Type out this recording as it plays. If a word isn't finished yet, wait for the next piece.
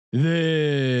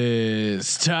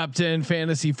This top 10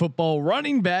 fantasy football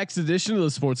running backs edition of the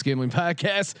Sports Gambling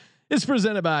Podcast is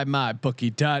presented by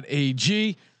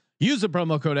MyBookie.ag. Use the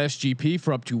promo code SGP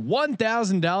for up to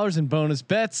 $1,000 in bonus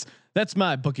bets. That's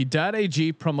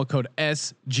MyBookie.ag, promo code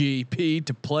SGP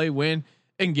to play, win,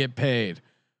 and get paid.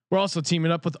 We're also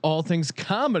teaming up with All Things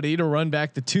Comedy to run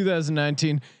back the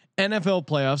 2019 NFL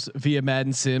playoffs via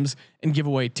Madden Sims and give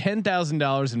away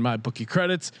 $10,000 in MyBookie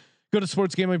credits. Go to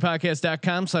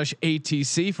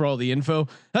sportsgamblingpodcast.com/ATC for all the info.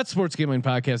 That's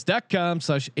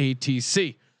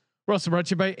sportsgamblingpodcast.com/ATC. We're also brought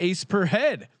to you by Ace Per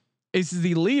Head. Ace is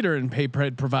the leader in pay per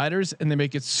head providers, and they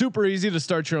make it super easy to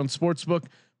start your own sportsbook.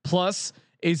 Plus,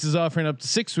 Ace is offering up to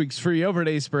 6 weeks free over at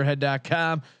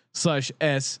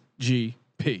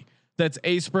aceperhead.com/SGP. That's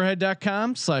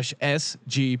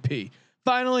aceperhead.com/SGP.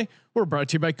 Finally, we're brought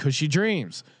to you by Cushy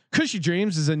Dreams. Cushy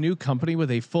Dreams is a new company with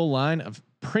a full line of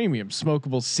premium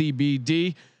smokable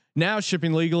CBD, now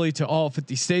shipping legally to all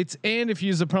 50 states. And if you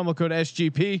use the promo code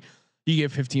SGP, you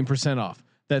get 15% off.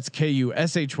 That's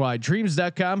KUSHY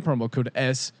dreams.com, promo code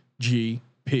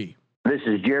SGP. This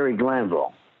is Jerry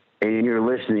Glanville, and you're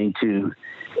listening to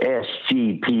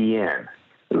SGPN.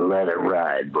 Let it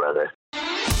ride, brother.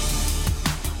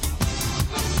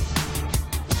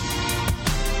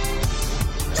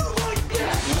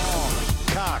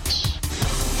 Cox.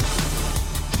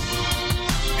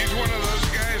 He's one of those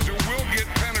guys who will get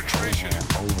penetration.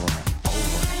 Over.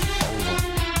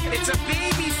 It's a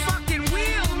baby fucking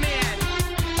wheel, man.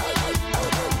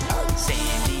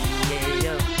 San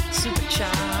Diego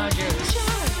Superchargers.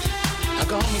 Now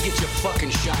go home and get your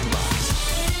fucking shine box.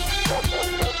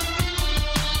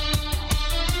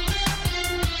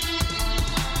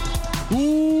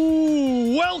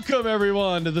 Ooh, welcome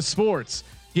everyone to the Sports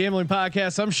Gambling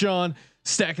Podcast. I'm Sean,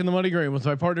 stacking the money green with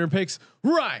my partner in picks,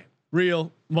 Ryan,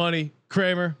 Real Money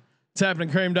Kramer. What's happening,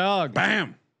 Kramer Dog?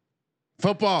 Bam.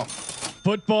 Football.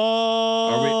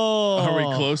 Football. Are we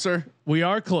closer? We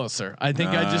are closer. I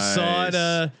think I just saw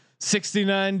it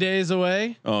 69 days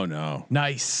away. Oh no.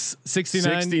 Nice.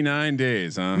 69. 69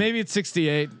 days, huh? Maybe it's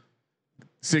 68.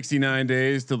 69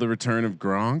 days till the return of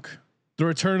Gronk. The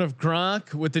return of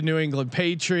Gronk with the New England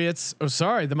Patriots. Oh,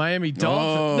 sorry, the Miami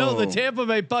Dolphins. No, the Tampa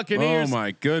Bay Buccaneers. Oh my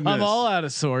goodness. I'm all out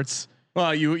of sorts.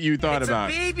 Well, you thought It's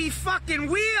about a baby fucking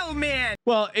wheel, man.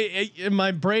 Well,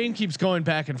 my brain keeps going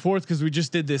back and forth because we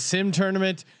just did this sim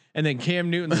tournament, and then Cam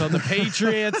Newton's on the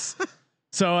Patriots.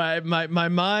 So my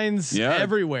mind's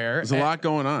everywhere. There's a lot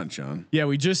going on, Sean. Yeah,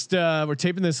 we just we're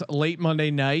taping this late Monday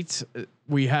night.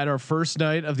 We had our first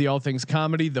night of the All Things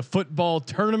Comedy, the football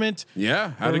tournament.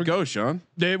 Yeah, how'd it go, Sean?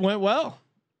 It went well.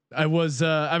 I was,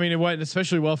 it went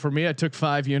especially well for me. I took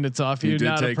 5 units off you.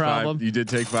 Not a problem. You did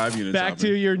take 5 units. Back off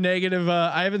to me. your negative.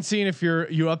 I haven't seen if you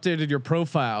updated your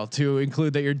profile to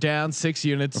include that you're down 6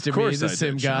 units Of to course be the I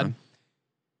sim did, god. Sean.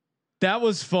 That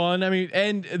was fun. I mean,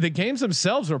 and the games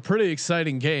themselves were pretty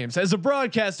exciting games. As a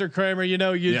broadcaster, Kramer, you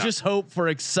just hope for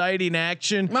exciting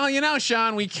action. Well,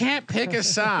 Sean, we can't pick a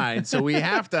side, so we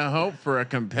have to hope for a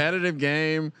competitive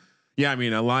game. Yeah, I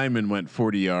mean, a lineman went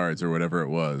 40 yards or whatever it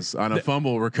was on a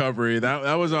fumble recovery.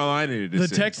 That was all I needed to see.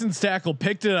 The Texans tackle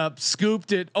picked it up,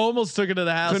 scooped it, almost took it to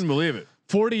the house. Couldn't believe it.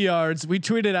 40 yards. We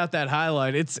tweeted out that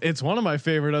highlight. It's one of my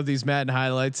favorite of these Madden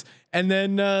highlights. And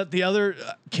then the other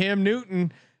Cam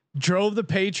Newton drove the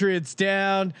Patriots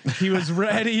down. He was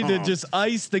ready to just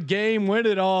ice the game, win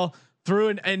it all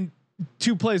through. And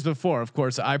 2 plays before, of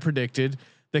course, I predicted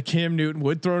that Cam Newton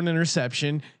would throw an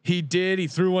interception. He did. He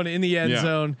threw one in the end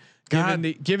zone.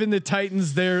 Given the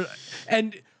Titans there,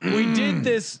 and we did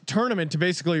this tournament to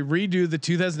basically redo the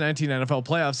 2019 NFL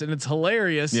playoffs, and it's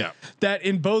hilarious that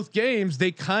in both games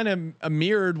they kind of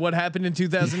mirrored what happened in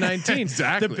 2019.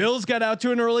 Exactly. The Bills got out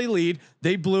to an early lead,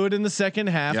 they blew it in the second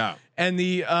half, and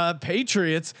the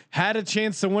Patriots had a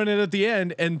chance to win it at the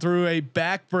end and threw a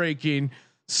back-breaking,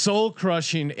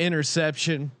 soul-crushing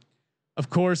interception. Of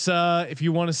course, if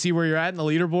you want to see where you're at in the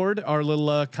leaderboard, our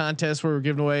little contest where we're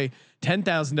giving away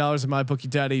 $10,000 in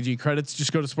MyBookie.ag credits,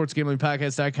 just go to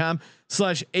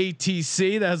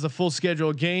sportsgamblingpodcast.com/ATC. That has the full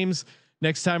schedule of games.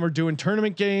 Next time we're doing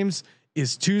tournament games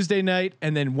is Tuesday night,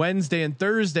 and then Wednesday and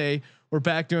Thursday we're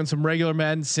back doing some regular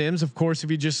Madden Sims. Of course,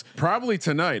 if you just probably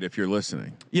tonight, if you're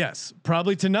listening, yes,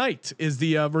 probably tonight is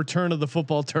the return of the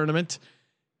football tournament.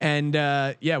 And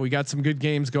we got some good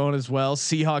games going as well.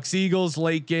 Seahawks, Eagles,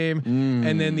 late game,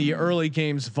 and then the early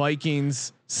games,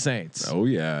 Vikings, Saints. Oh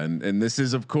yeah, and this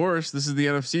is the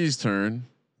NFC's turn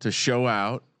to show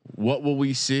out. What will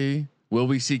we see? Will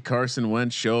we see Carson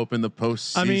Wentz show up in the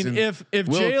postseason? I mean, if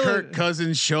will Kirk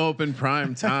Cousins show up in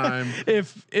prime time?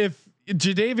 if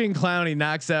Jadeveon Clowney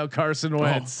knocks out Carson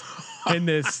Wentz in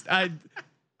this,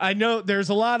 I know there's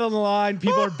a lot on the line.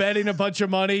 People are betting a bunch of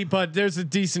money, but there's a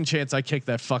decent chance I kick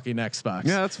that fucking Xbox.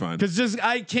 Yeah, that's fine. Because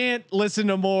I can't listen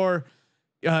to more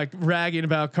ragging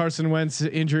about Carson Wentz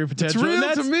injury potential. It's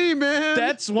real to me, man.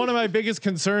 That's one of my biggest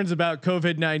concerns about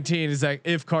COVID-19 is that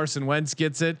if Carson Wentz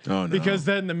gets it, because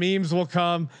then the memes will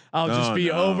come. I'll just be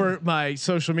over my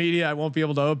social media. I won't be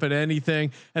able to open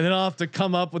anything. And then I'll have to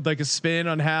come up with like a spin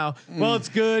on how, well, it's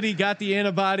good. He got the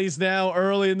antibodies now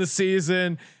early in the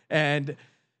season. And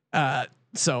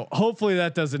so hopefully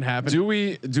that doesn't happen. Do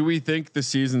we think the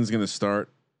season's going to start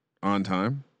on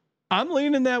time? I'm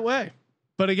leaning that way.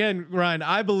 But again, Ryan,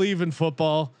 I believe in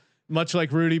football, much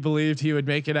like Rudy believed he would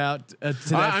make it out to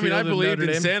that I mean, I believed in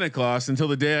Dame. Santa Claus until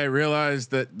the day I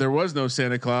realized that there was no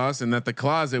Santa Claus and that the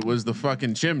closet was the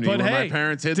fucking chimney where my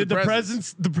parents hid the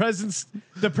presents.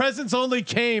 The presents only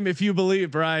came if you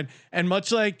believed, Ryan. And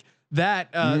much like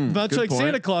that, much like point.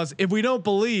 Santa Claus, if we don't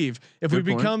believe, if we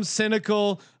become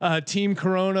cynical, Team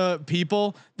Corona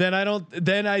people, then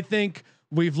I think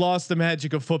we've lost the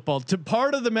magic of football. To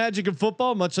part of the magic of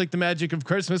football, much like the magic of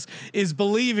Christmas, is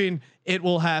believing it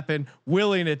will happen,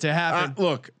 willing it to happen.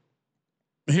 Look,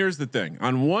 here's the thing.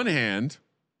 On one hand,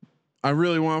 I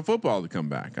really want football to come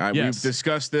back. We've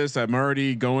discussed this. I'm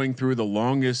already going through the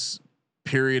longest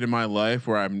period in my life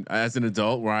where I'm as an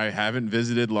adult where I haven't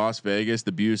visited Las Vegas,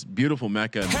 the beautiful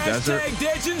Mecca in the desert.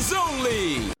 Legends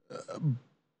only.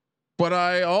 But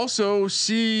I also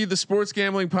see the Sports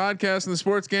Gambling Podcast and the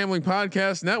Sports Gambling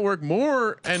Podcast Network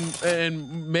more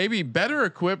and maybe better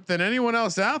equipped than anyone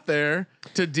else out there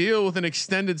to deal with an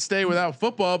extended stay without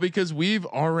football because we've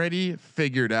already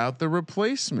figured out the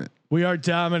replacement. We are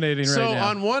dominating right now. So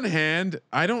on one hand,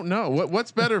 I don't know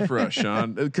what's better for us,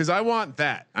 Sean, because I want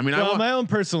that. I mean, I want my own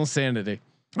personal sanity.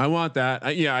 I want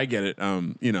that. Yeah, I get it.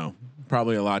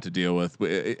 Probably a lot to deal with.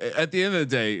 But at the end of the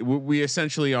day, we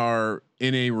essentially are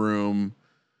in a room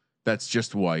that's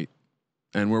just white,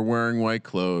 and we're wearing white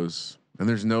clothes, and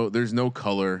there's no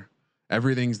color.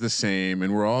 Everything's the same,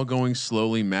 and we're all going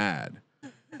slowly mad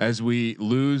as we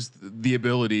lose the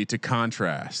ability to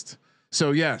contrast.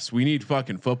 So yes, we need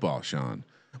fucking football, Sean.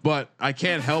 But I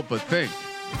can't help but think,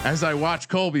 as I watch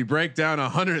Colby break down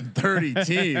 130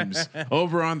 teams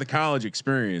over on the College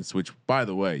Experience, which by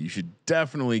the way, you should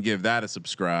definitely give that a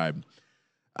subscribe.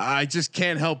 I just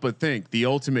can't help but think the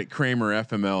ultimate Kramer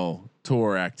FML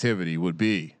tour activity would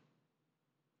be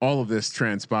all of this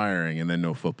transpiring and then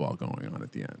no football going on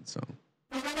at the end. So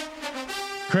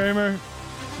Kramer,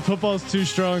 football's too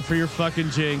strong for your fucking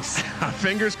jinx.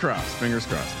 Fingers crossed. Fingers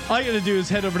crossed. All you gotta do is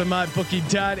head over to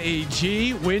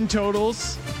mybookie.ag. Win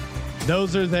totals,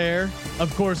 those are there.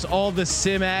 Of course, all the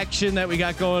sim action that we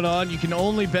got going on, you can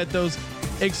only bet those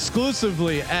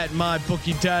exclusively at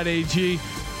mybookie.ag.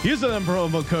 Use the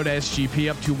promo code SGP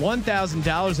up to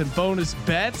 $1,000 in bonus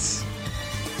bets.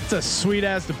 It's a sweet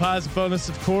ass deposit bonus.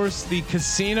 Of course, the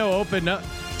casino open up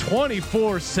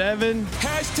 24/7.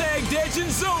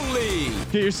 Legends only.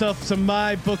 Get yourself some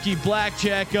MyBookie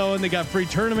blackjack going. They got free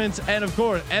tournaments and of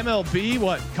course MLB.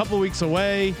 A couple weeks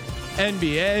away.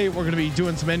 NBA. We're going to be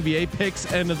doing some NBA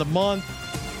picks end of the month.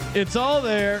 It's all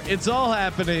there. It's all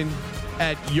happening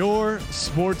at your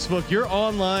sportsbook, your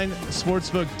online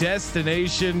sportsbook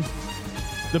destination,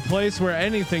 the place where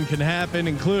anything can happen,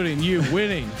 including you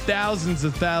winning thousands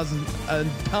of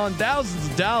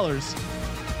dollars,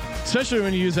 especially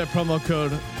when you use that promo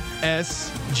code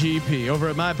SGP over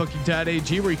at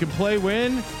mybookie.ag, where you can play,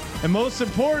 win, and most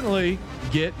importantly,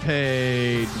 get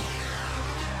paid.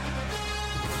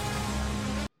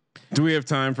 Do we have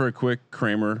time for a quick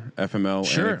Kramer FML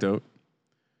anecdote?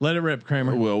 Let it rip,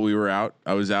 Kramer. Well,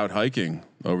 I was out hiking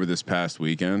over this past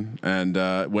weekend and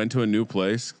went to a new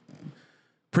place.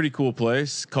 Pretty cool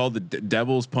place called the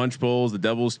Devil's Punch Bowls, the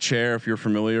Devil's Chair. If you're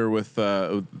familiar with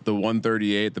the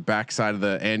 138, the backside of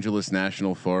the Angeles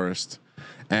National Forest.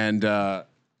 And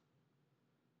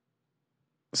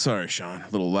sorry, Sean, a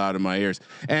little loud in my ears.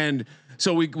 And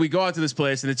so we go out to this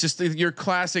place, and it's just your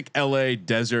classic LA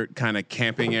desert kind of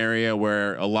camping area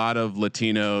where a lot of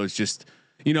Latinos just,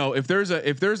 if there's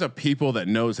a people that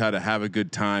knows how to have a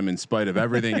good time in spite of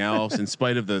everything else, in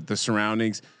spite of the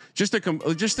surroundings, just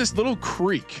this little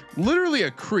creek, literally a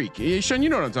creek. Sean, you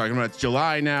know what I'm talking about. It's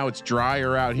July now. It's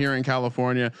drier out here in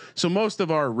California. So most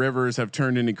of our rivers have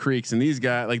turned into creeks, and these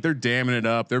guys, they're damming it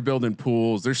up. They're building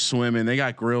pools. They're swimming. They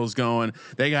got grills going.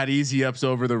 They got easy ups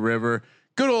over the river.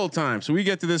 Good old time. So we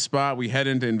get to this spot. We head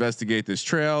in to investigate this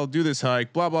trail, do this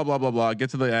hike, blah, blah, blah, blah, blah. Get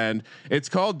to the end. It's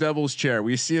called Devil's Chair.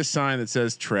 We see a sign that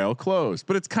says trail closed,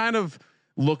 but it's kind of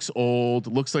looks old,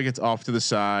 looks like it's off to the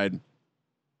side.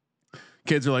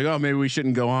 Kids are like, oh, maybe we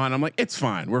shouldn't go on. I'm like, it's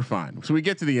fine. We're fine. So we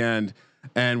get to the end.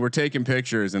 and we're taking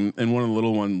pictures, and one of the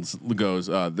little ones goes,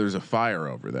 "There's a fire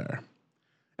over there."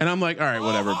 And I'm like, all right,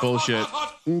 whatever, bullshit.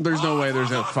 There's no way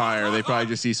there's a fire. They probably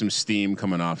just see some steam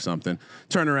coming off something.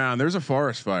 Turn around, there's a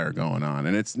forest fire going on,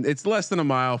 and it's less than a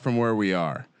mile from where we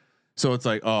are. So it's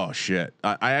like, oh shit.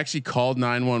 I actually called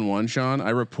 911, Sean. I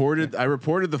reported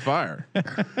the fire.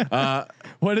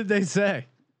 What did they say?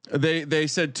 They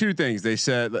said two things. They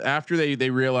said after they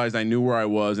realized I knew where I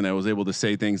was, and I was able to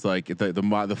say things like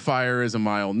the fire is a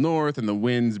mile north and the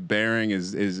wind's bearing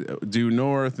is due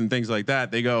north and things like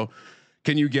that. They go,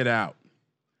 "Can you get out?"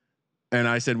 And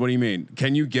I said, "What do you mean?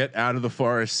 Can you get out of the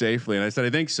forest safely?" And I said,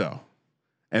 "I think so."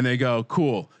 And they go,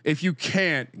 "Cool. If you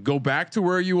can't, go back to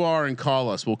where you are and call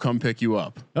us. We'll come pick you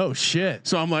up." Oh shit.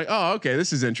 So I'm like, "Oh, okay,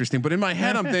 this is interesting." But in my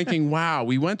head, I'm thinking, "Wow,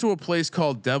 we went to a place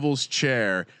called Devil's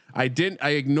Chair. I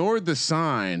ignored the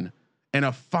sign, and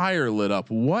a fire lit up.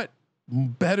 What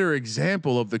better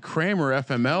example of the Kramer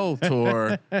FML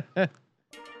tour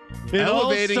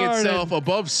elevating itself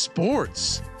above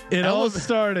sports?" It all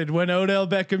started when Odell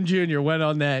Beckham Jr. went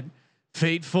on that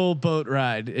fateful boat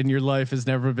ride, and your life has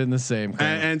never been the same.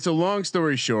 And so, long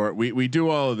story short, we do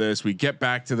all of this. We get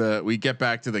back to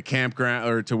the campground,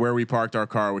 or to where we parked our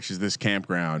car, which is this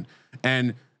campground.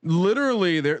 And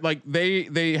literally,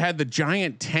 they had the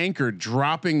giant tanker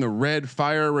dropping the red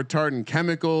fire retardant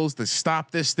chemicals to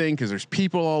stop this thing because there's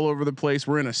people all over the place.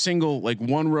 We're in a single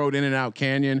one road in and out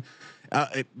canyon.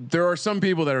 There are some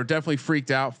people that are definitely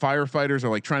freaked out. Firefighters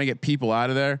are trying to get people out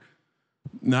of there.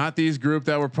 Not these group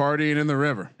that were partying in the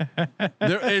river.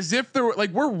 They're as if they're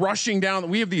we're rushing down.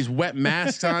 We have these wet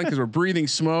masks on because we're breathing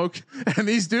smoke, and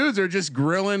these dudes are just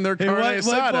grilling their carne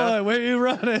asada. Where are you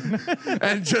running?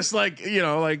 And just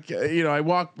I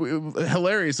walk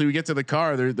hilariously. We get to the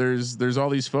car. There's all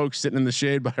these folks sitting in the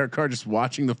shade by our car, just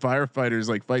watching the firefighters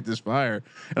fight this fire.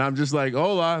 And I'm just like,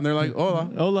 "Hola," and they're like, "Hola,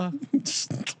 hola."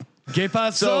 ¿Qué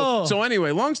pasó? So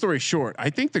anyway, long story short, I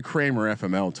think the Kramer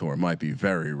FML tour might be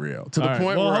very real to the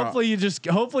point well, where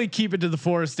hopefully keep it to the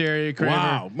forest area. Kramer.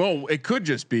 Wow. Well, it could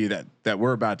just be that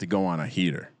we're about to go on a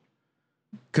heater.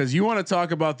 Because you want to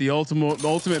talk about the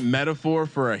ultimate metaphor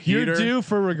for a heater. You're due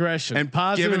for regression and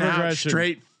positive giving regression. Out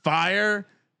straight fire.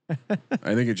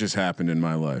 I think it just happened in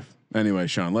my life. Anyway,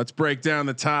 Sean, let's break down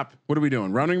the top. What are we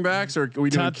doing? Running backs, or are we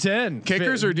doing top 10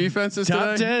 kickers or defenses?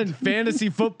 Top today? 10 fantasy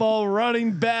football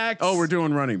running backs. Oh, we're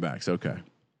doing running backs. Okay.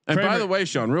 And Kramer, by the way,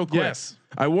 Sean, real quick, yes.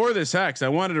 I wore this hat 'cause I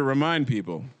wanted to remind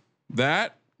people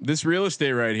that this real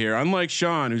estate right here, unlike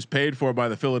Sean, who's paid for by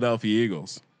the Philadelphia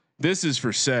Eagles, this is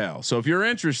for sale. So if you're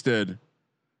interested,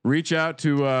 reach out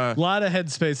to a lot of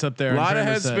headspace up there. A lot of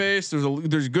headspace.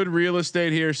 There's good real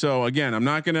estate here. So again, I'm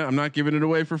not giving it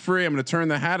away for free. I'm gonna turn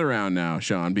the hat around now,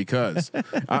 Sean, because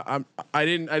we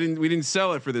didn't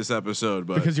sell it for this episode,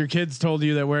 but because your kids told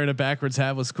you that wearing a backwards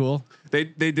hat was cool. They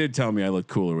did tell me I look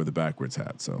cooler with a backwards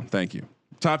hat. So thank you.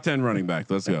 Top 10 running back.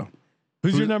 Let's go.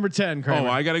 Who's your number 10, Kramer?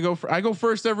 Oh, I gotta go. I go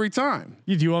first every time.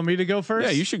 Do you want me to go first?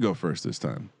 Yeah, you should go first this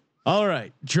time. All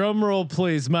right, drum roll,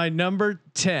 please. My number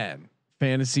 10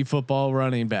 fantasy football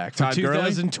running back for Todd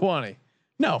 2020. Gurley?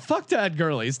 No, fuck Todd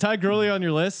Gurley. Is Todd Gurley on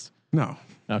your list? No.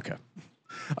 Okay.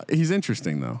 He's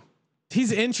interesting though.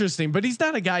 He's interesting, but he's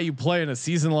not a guy you play in a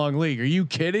season-long league. Are you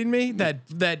kidding me?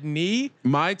 That knee?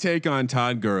 My take on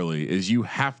Todd Gurley is you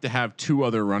have to have two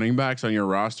other running backs on your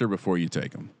roster before you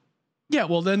take him. Yeah,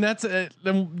 well then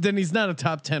then he's not a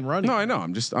top 10 running. No, I know.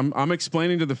 I'm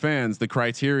explaining to the fans the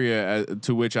criteria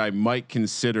to which I might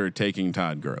consider taking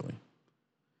Todd Gurley.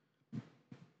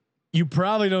 You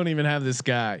probably don't even have this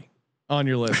guy on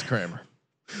your list, Kramer.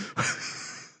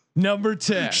 Number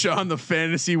 10, Sean the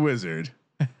fantasy wizard.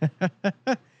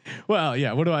 Well,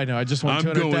 yeah. What do I know? I just won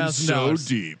 $200,000 so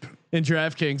deep in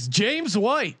DraftKings. James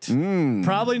White,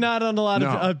 probably not on a lot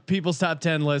of people's top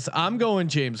 10 lists. I'm going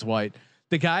James White.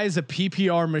 The guy is a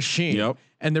PPR machine,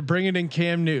 and they're bringing in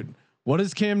Cam Newton. What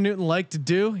does Cam Newton like to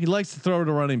do? He likes to throw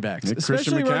to running backs,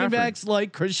 especially running backs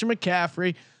like Christian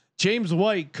McCaffrey. James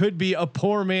White could be a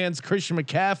poor man's Christian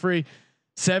McCaffrey.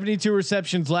 72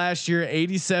 receptions last year,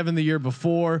 87 the year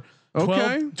before.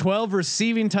 12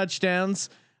 receiving touchdowns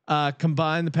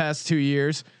combined the past 2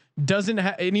 years.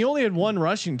 And he only had one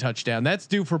rushing touchdown. That's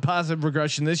due for positive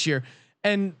regression this year.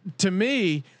 And to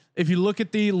me, if you look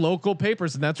at the local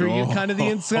papers, and that's where you get kind of the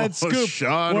inside scoop,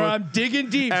 Sean, where I'm digging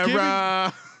deep,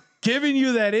 giving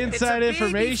you that inside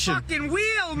information. Fucking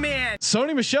wheel, man.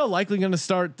 Sony Michel likely going to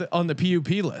start on the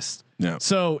PUP list. Yeah.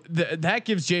 So that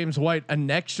gives James White an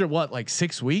extra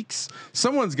 6 weeks.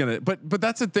 Someone's gonna, but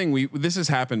that's the thing. This has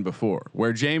happened before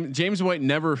where James White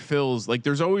never fills.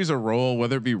 There's always a role,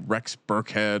 whether it be Rex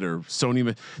Burkhead or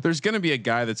Sony. There's gonna be a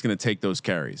guy that's gonna take those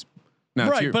carries. Now,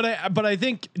 right. But I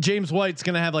think James White's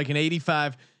going to have like an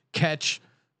 85 catch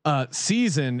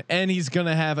season, and he's going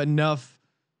to have enough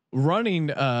running,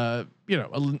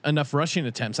 enough rushing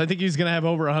attempts. I think he's going to have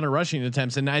over 100 rushing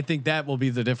attempts, and I think that will be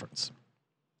the difference.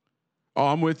 Oh,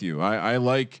 I'm with you.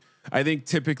 I think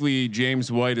typically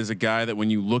James White is a guy that when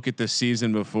you look at the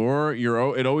season before,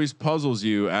 it always puzzles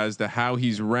you as to how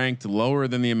he's ranked lower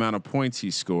than the amount of points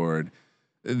he scored.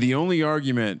 The only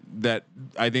argument that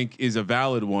I think is a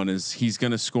valid one is he's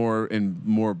going to score in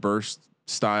more burst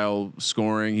style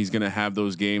scoring. He's going to have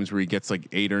those games where he gets like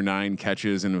 8 or 9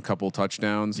 catches and a couple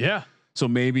touchdowns. Yeah. So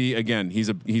maybe again, he's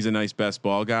a nice best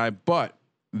ball guy, but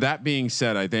that being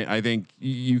said, I think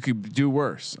you could do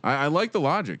worse. I like the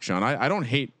logic, Sean. I don't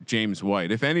hate James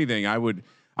White. If anything, I would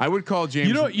call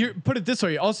James. You put it this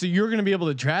way. Also, you're going to be able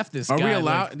to draft this. Are guy we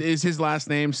allowed? Is his last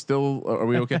name still? Are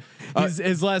we okay?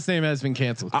 His last name has been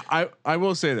canceled. I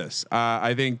will say this.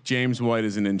 I think James White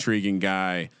is an intriguing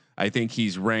guy. I think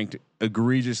he's ranked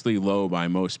egregiously low by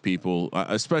most people,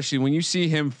 especially when you see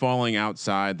him falling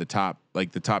outside the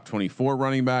top 24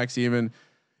 running backs. Even,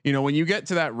 when you get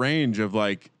to that range of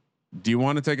like, do you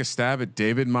want to take a stab at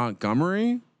David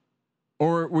Montgomery,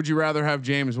 or would you rather have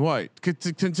James White?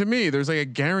 To me, there's like a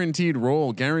guaranteed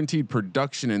role, guaranteed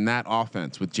production in that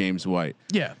offense with James White.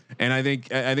 Yeah, and I think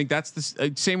that's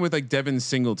the same with like Devin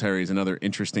Singletary is another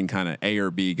interesting kind of A or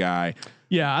B guy.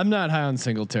 Yeah, I'm not high on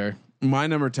Singletary. My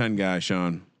number 10 guy,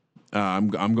 Sean.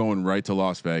 I'm going right to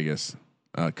Las Vegas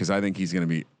because I think he's going to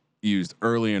be used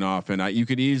early and often. You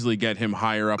could easily get him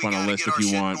higher up on a list if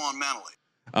you want.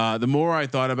 The more I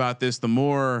thought about this, the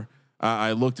more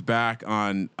I looked back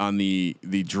on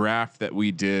the draft that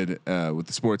we did with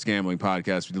the Sports Gambling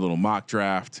Podcast. We did a little mock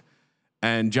draft,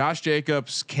 and Josh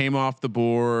Jacobs came off the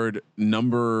board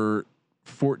number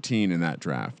 14 in that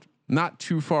draft. Not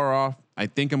too far off. I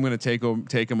think I'm going to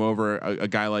take him over a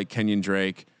guy like Kenyon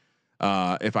Drake.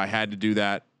 If I had to do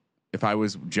that, if I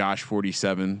was Josh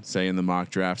 47, say in the mock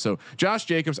draft. So Josh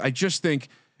Jacobs, I just think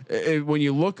when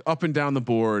you look up and down the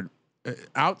board,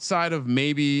 outside of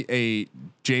maybe a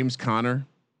James Conner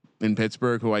in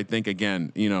Pittsburgh, who I think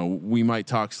again, we might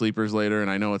talk sleepers later, and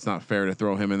I know it's not fair to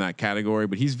throw him in that category,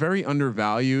 but he's very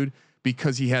undervalued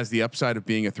because he has the upside of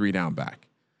being a 3-down back.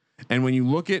 And when you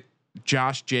look at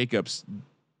Josh Jacobs,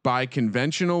 by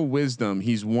conventional wisdom,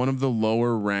 he's one of the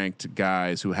lower ranked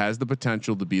guys who has the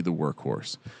potential to be the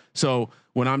workhorse. So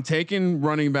when I'm taking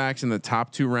running backs in the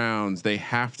top 2 rounds, they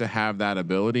have to have that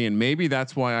ability. And maybe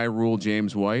that's why I rule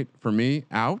James White for me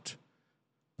out,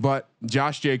 but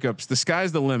Josh Jacobs, the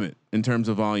sky's the limit in terms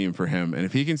of volume for him. And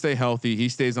if he can stay healthy, he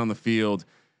stays on the field.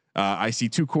 I see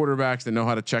 2 quarterbacks that know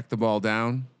how to check the ball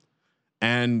down.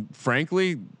 And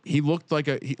frankly, he looked like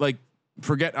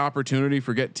forget opportunity,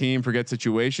 forget team, forget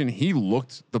situation. He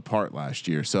looked the part last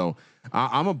year. So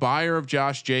I'm a buyer of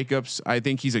Josh Jacobs. I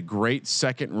think he's a great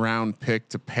 2nd round pick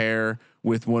to pair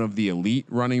with one of the elite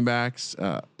running backs,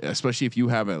 especially if you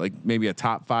have maybe a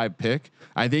top 5 pick.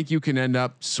 I think you can end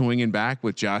up swinging back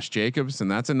with Josh Jacobs, and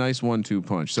that's a nice 1-2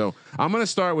 punch. So I'm going to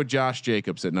start with Josh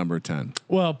Jacobs at number 10.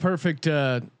 Well, perfect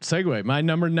segue. My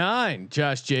number 9,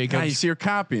 Josh Jacobs. You see, you're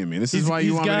copying me. This is why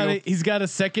you want me to go. He's got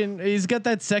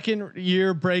that 2nd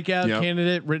year breakout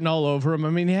candidate written all over him. I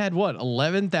mean, he had what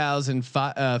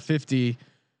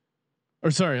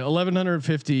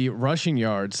 1150 rushing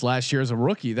yards last year as a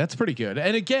rookie. That's pretty good.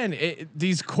 And again,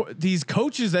 these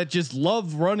coaches that just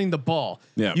love running the ball,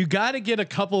 you got to get a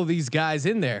couple of these guys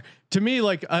in there. To me,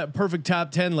 like a perfect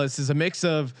top 10 list is a mix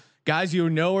of guys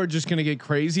are just going to get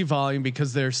crazy volume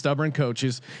because they're stubborn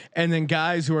coaches, and then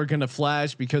guys who are going to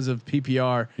flash because of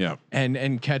PPR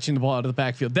and catching the ball out of the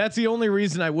backfield. That's the only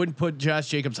reason I wouldn't put Josh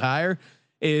Jacobs higher.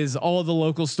 Is all the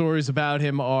local stories about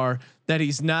him are that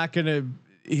he's not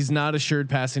assured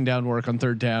passing down work on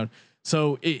 3rd down.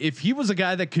 So if he was a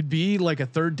guy that could be like a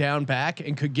 3rd down back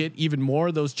and could get even more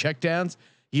of those checkdowns,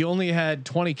 he only had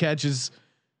 20 catches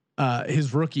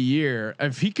his rookie year.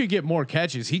 If he could get more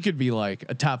catches, he could be like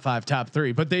a top 5, top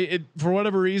 3. But for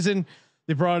whatever reason,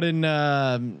 they brought in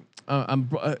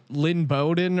Lynn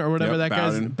Bowden or whatever that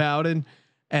guy's Bowden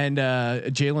and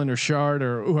Jalen Richard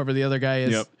or whoever the other guy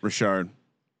is. Yep, Richard.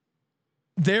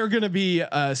 They're going to be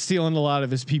stealing a lot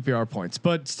of his PPR points,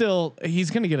 but still,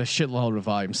 he's going to get a shitload of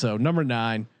volume. So number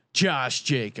 9, Josh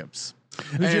Jacobs.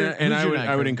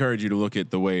 I would encourage you to look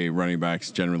at the way running backs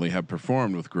generally have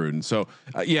performed with Gruden. So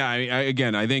I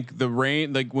think the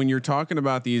range, like when you're talking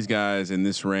about these guys in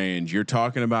this range, you're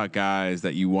talking about guys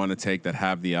that you want to take that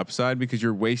have the upside because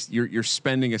you're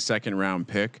spending a 2nd round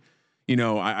pick.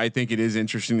 I think it is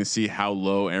interesting to see how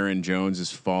low Aaron Jones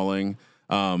is falling.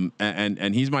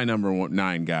 And he's my number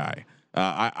 9 guy.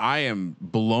 I am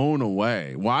blown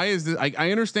away. Why is this?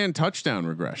 I understand touchdown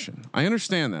regression. I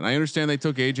understand that. I understand they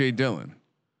took AJ Dillon,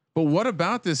 but what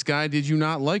about this guy did you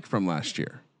not like from last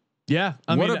year? Yeah.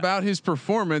 What about his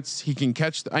performance? He can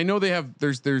catch. I know they have.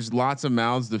 There's lots of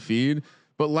mouths to feed,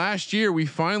 but last year we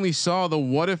finally saw the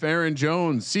what if Aaron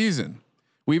Jones season.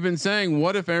 We've been saying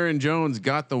what if Aaron Jones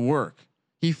got the work.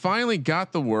 He finally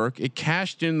got the work. It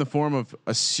cashed in the form of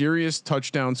a serious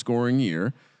touchdown scoring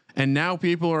year. And now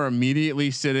people are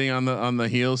immediately sitting on the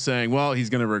heels saying, well, he's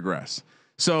going to regress.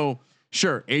 So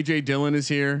sure, AJ Dillon is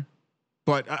here.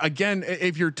 But again,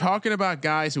 if you're talking about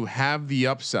guys who have the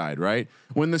upside, right?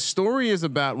 When the story is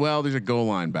about, well, there's a goal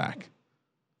line back,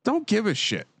 don't give a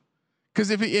shit. Cause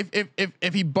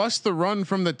if he busts the run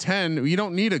from the 10, you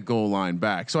don't need a goal line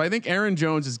back. So I think Aaron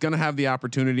Jones is going to have the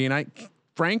opportunity. And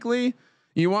frankly,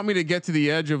 you want me to get to the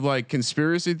edge of like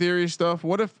conspiracy theory stuff?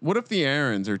 What if the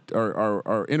Aarons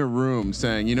are in a room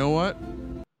saying, you know what?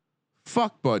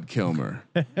 Fuck Bud Kilmer.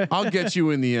 I'll get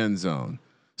you in the end zone.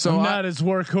 So I'm not his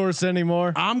workhorse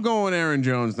anymore. I'm going Aaron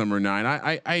Jones number 9.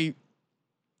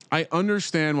 I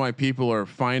understand why people are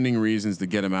finding reasons to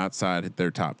get him outside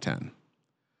their top 10.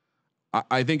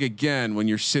 I think again, when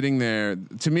you're sitting there,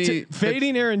 to me,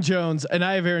 fading Aaron Jones, and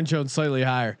I have Aaron Jones slightly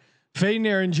higher. Fading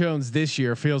Aaron Jones this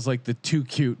year feels like the too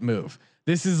cute move.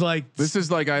 This is like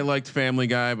I liked Family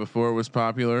Guy before it was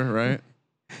popular, right?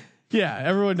 Yeah,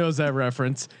 everyone knows that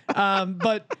reference.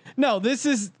 But no, this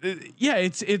is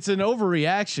it's an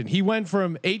overreaction. He went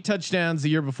from 8 touchdowns the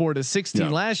year before to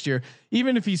 16 last year.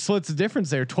 Even if he splits the difference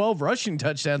there, 12 rushing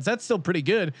touchdowns, that's still pretty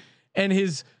good. And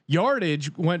his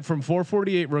yardage went from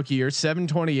 448 rookie year,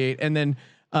 728, and then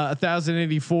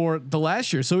 1,084 the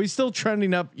last year. So he's still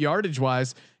trending up yardage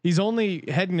wise. He's only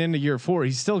heading into year 4.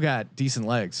 He's still got decent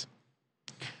legs.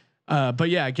 But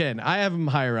yeah, again, I have him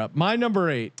higher up. My number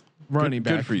 8 running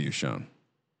back. Good for you, Sean.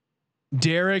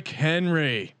 Derrick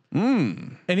Henry.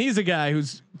 And he's a guy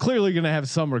who's clearly going to have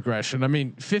some regression. I mean,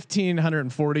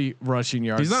 1,540 rushing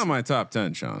yards. He's not my top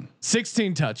 10, Sean.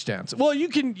 16 touchdowns. Well, you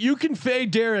can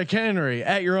fade Derrick Henry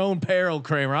at your own peril,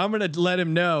 Kramer. I'm going to let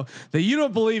him know that you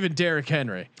don't believe in Derrick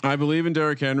Henry. I believe in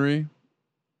Derrick Henry.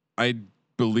 I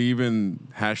believe in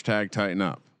hashtag tighten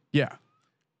up. Yeah.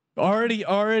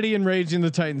 Already enraging the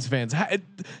Titans fans.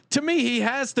 To me, he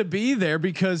has to be there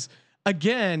because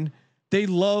again, they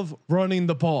love running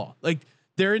the ball. Like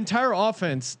their entire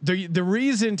offense, the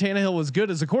reason Tannehill was good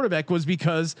as a quarterback was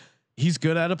because he's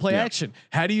good at a play action.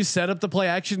 How do you set up the play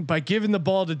action? By giving the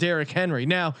ball to Derrick Henry.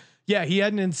 Now, yeah, he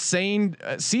had an insane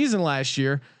season last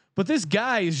year, but this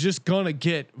guy is just going to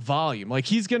get volume. Like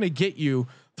he's going to get you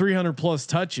 300 plus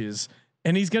touches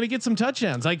and he's going to get some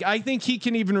touchdowns. Like I think he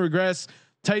can even regress.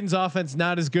 Titans offense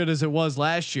not as good as it was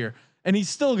last year, and he's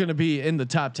still going to be in the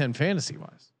top 10 fantasy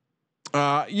wise.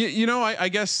 I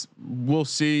guess we'll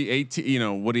see.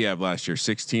 18. What do you have last year?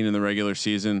 16 in the regular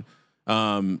season,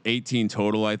 18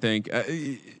 total. I think.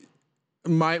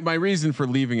 My reason for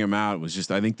leaving him out was just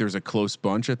I think there's a close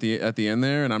bunch at the end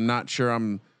there, and I'm not sure.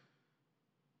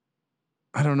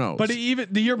 I don't know. But even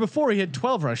the year before, he had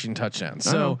 12 rushing touchdowns.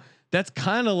 So that's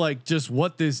kind of like just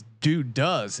what this dude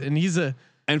does, and he's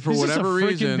for whatever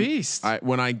reason, beast.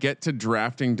 When I get to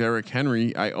drafting Derrick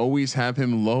Henry, I always have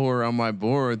him lower on my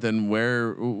board than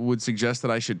where would suggest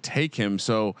that I should take him.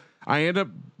 So I end up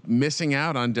missing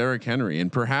out on Derrick Henry, and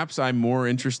perhaps I'm more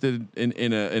interested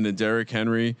in a Derrick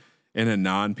Henry in a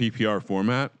non PPR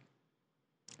format.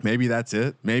 Maybe that's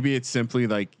it. Maybe it's simply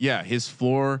like, yeah, his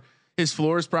floor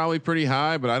is probably pretty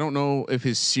high, but I don't know if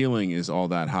his ceiling is all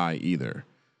that high either.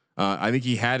 I think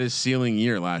he had his ceiling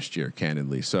year last year,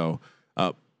 candidly. So.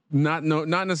 Not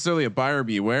necessarily a buyer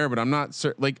beware, but I'm not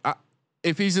certain.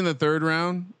 If he's in the 3rd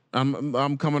round,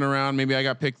 I'm coming around. Maybe I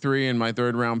got pick 3 in my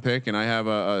 3rd round pick, and I have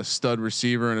a stud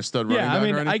receiver and a stud running back. Yeah, I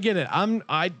mean, already. I get it.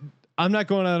 I'm not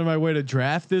going out of my way to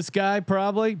draft this guy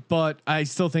probably, but I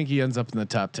still think he ends up in the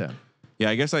top 10. Yeah,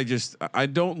 I guess I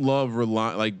don't love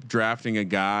drafting a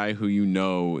guy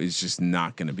who is just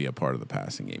not going to be a part of the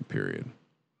passing game. Period.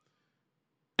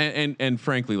 And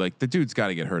frankly, like the dude's got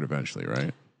to get hurt eventually,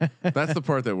 right? That's the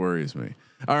part that worries me.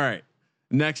 All right.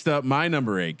 Next up, my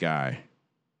number 8 guy.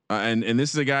 And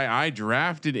this is a guy I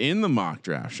drafted in the mock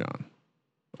draft, Sean.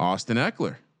 Austin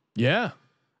Eckler. Yeah.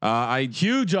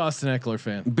 Huge Austin Eckler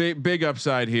fan. Big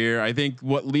upside here. I think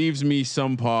what leaves me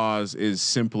some pause is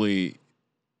simply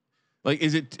like,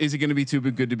 is it going to be too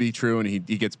good to be true? And he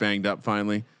gets banged up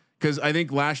finally. Cause I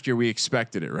think last year we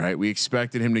expected it, right? We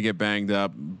expected him to get banged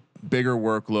up, bigger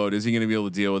workload. Is he going to be able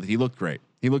to deal with it? He looked great.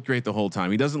 He looked great the whole time.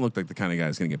 He doesn't look like the kind of guy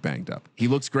who's going to get banged up. He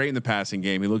looks great in the passing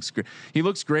game. He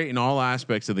looks great in all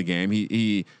aspects of the game.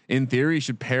 He in theory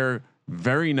should pair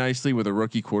very nicely with a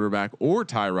rookie quarterback or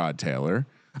Tyrod Taylor.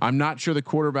 I'm not sure the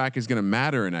quarterback is going to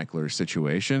matter in Eckler's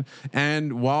situation.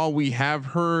 And while we have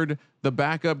heard the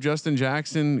backup Justin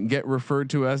Jackson get referred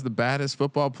to as the baddest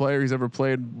football player he's ever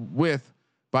played with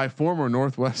by former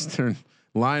Northwestern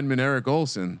lineman Eric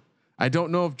Olson, I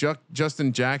don't know if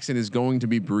Justin Jackson is going to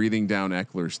be breathing down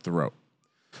Eckler's throat.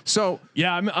 So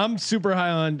yeah, I'm super high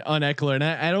on Eckler, and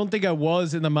I don't think I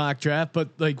was in the mock draft, but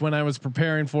like when I was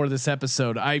preparing for this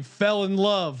episode, I fell in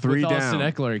love with Austin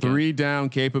Eckler again. 3 down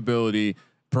capability.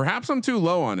 Perhaps I'm too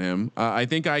low on him. I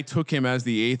think I took him as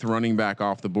the 8th running back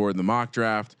off the board in the mock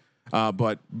draft.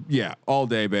 But yeah, all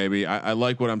day, baby. I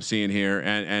like what I'm seeing here,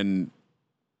 and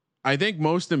I think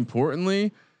most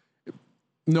importantly,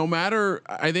 no matter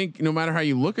how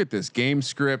you look at this game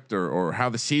script or how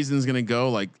the season's going to go,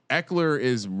 like Eckler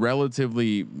is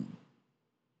relatively.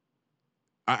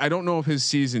 I don't know if his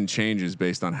season changes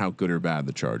based on how good or bad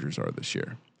the Chargers are this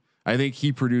year. I think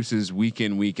he produces week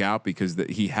in, week out because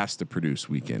he has to produce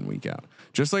week in, week out.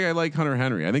 Just like I like Hunter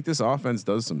Henry. I think this offense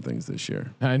does some things this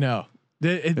year. I know.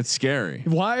 It's scary.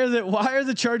 Why are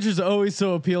the Chargers always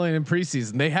so appealing in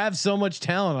preseason? They have so much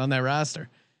talent on that roster.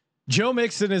 Joe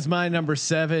Mixon is my number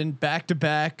 7, back to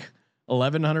back,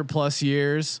 1,100 plus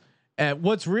years.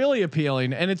 What's really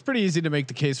appealing, and it's pretty easy to make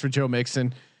the case for Joe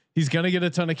Mixon. He's going to get a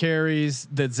ton of carries.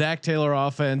 The Zach Taylor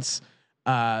offense.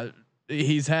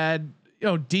 He's had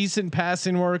decent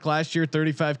passing work last year,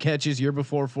 35 catches, year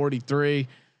before 43,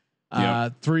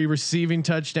 3 receiving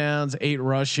touchdowns, 8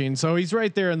 rushing. So he's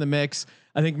right there in the mix.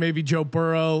 I think maybe Joe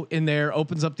Burrow in there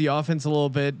opens up the offense a little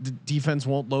bit. The defense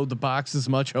won't load the box as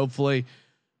much, hopefully.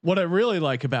 What I really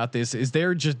like about this is the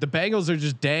Bengals are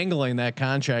just dangling that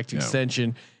contract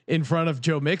extension in front of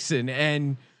Joe Mixon,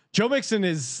 and Joe Mixon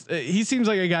he seems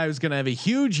like a guy who's going to have a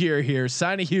huge year here,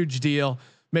 sign a huge deal,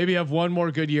 maybe have one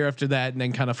more good year after that, and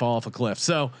then kind of fall off a cliff.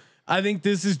 So I think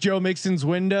this is Joe Mixon's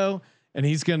window, and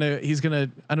he's gonna.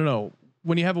 I don't know.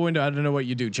 When you have a window, I don't know what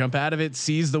you do. Jump out of it,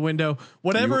 seize the window,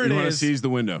 whatever it is. Seize the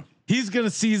window. He's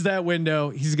gonna seize that window.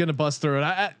 He's gonna bust through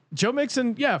it. Joe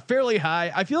Mixon, fairly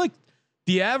high. I feel like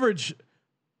the average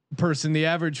person, the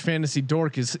average fantasy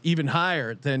dork, is even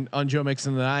higher than on Joe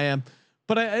Mixon than I am.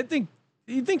 But I think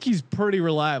he's pretty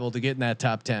reliable to get in that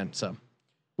top 10. So.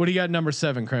 What do you got number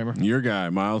 7, Kramer? Your guy,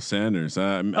 Miles Sanders.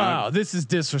 This is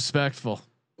disrespectful.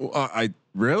 I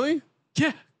really?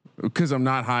 Yeah. Because I'm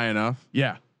not high enough.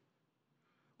 Yeah.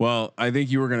 Well, I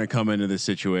think you were going to come into this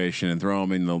situation and throw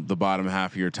him in the bottom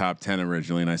half of your top 10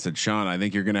 originally. And I said, Sean, I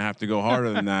think you're going to have to go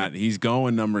harder than that. He's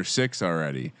going number 6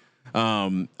 already.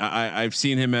 I've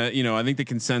seen him at, I think the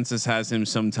consensus has him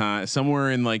somewhere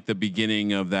in like the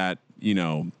beginning of that,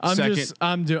 second.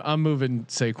 I'm moving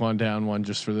Saquon down 1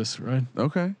 just for this, right?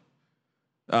 Okay.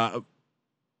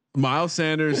 Miles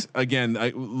Sanders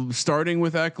again, starting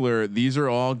with Eckler. These are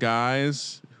all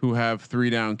guys who have 3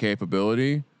 down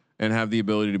capability and have the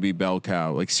ability to be bell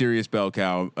cow, like serious bell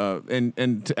cow.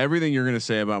 And to everything you're going to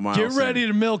say about Miles, get ready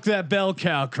to milk that bell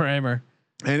cow, Kramer.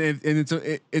 And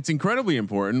it's incredibly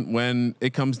important when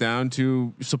it comes down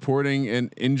to supporting an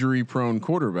injury-prone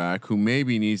quarterback who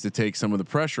maybe needs to take some of the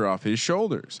pressure off his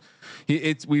shoulders.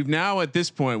 We've now at this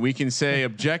point we can say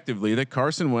objectively that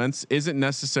Carson Wentz isn't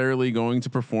necessarily going to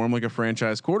perform like a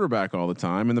franchise quarterback all the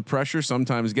time, and the pressure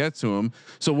sometimes gets to him.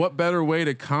 So what better way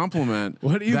to complement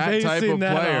that type of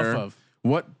player?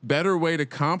 What better way to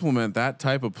complement that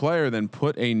type of player than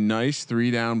put a nice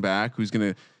 3-down back who's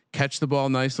going to catch the ball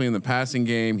nicely in the passing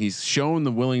game? He's shown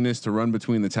the willingness to run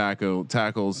between the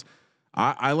tackles.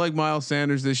 I like Miles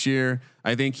Sanders this year.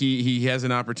 I think he has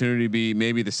an opportunity to be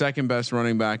maybe the second best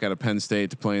running back out of Penn State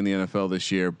to play in the NFL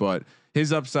this year, but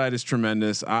his upside is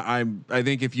tremendous. I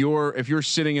think if you're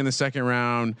sitting in the second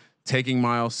round taking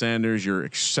Miles Sanders, you're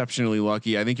exceptionally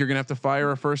lucky. I think you're gonna have to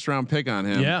fire a 1st round pick on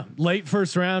him. Yeah, late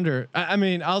 1st rounder. I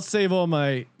mean, I'll save all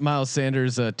my Miles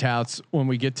Sanders touts when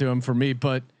we get to him for me,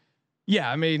 but yeah,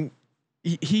 I mean,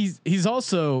 he's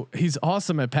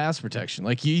awesome at pass protection.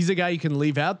 Like he's a guy you can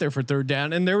leave out there for 3rd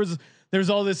down. And there's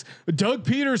all this Doug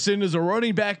Peterson is a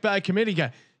running back by committee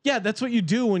guy. Yeah, that's what you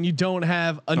do when you don't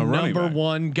have a number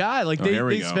 1 guy. Like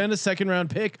they spend a 2nd round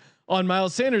pick on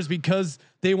Miles Sanders because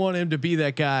they want him to be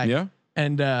that guy. Yeah.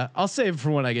 And I'll save it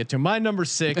for when I get to my number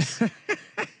 6,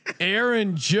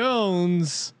 Aaron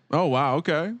Jones. Oh wow,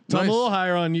 okay. So nice. I'm a little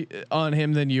higher on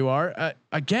him than you are.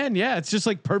 Again, yeah, it's just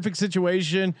like perfect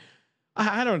situation.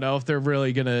 I don't know if they're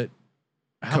really gonna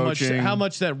how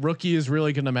much that rookie is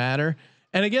really gonna matter.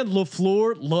 And again,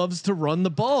 LaFleur loves to run the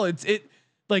ball. It's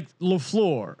like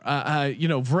LaFleur,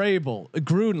 Vrabel,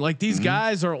 Gruden. Like these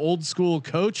guys are old school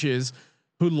coaches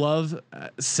who love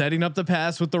setting up the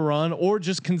pass with the run or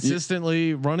just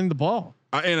consistently running the ball.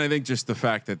 And I think just the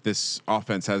fact that this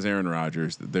offense has Aaron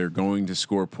Rodgers, that they're going to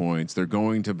score points, they're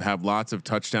going to have lots of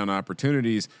touchdown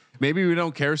opportunities. Maybe we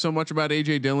don't care so much about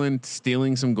AJ Dillon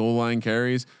stealing some goal line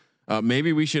carries.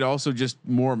 Maybe we should also just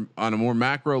on a more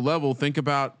macro level think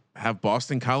about, have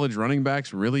Boston College running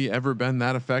backs really ever been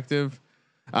that effective?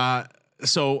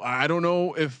 So I don't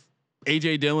know if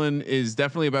AJ Dillon is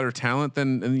definitely a better talent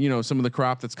than some of the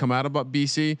crop that's come out of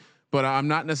BC. But I'm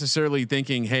not necessarily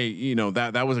thinking, hey,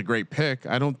 that was a great pick.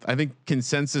 I think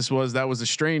consensus was that was a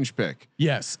strange pick.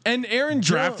 Yes, and Aaron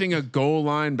drafting a goal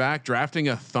line back, drafting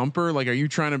a thumper. Like, are you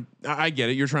trying to? I get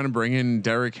it. You're trying to bring in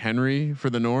Derrick Henry for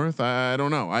the North. I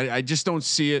don't know. I just don't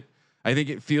see it. I think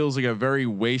it feels like a very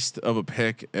waste of a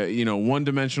pick.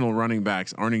 One-dimensional running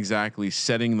backs aren't exactly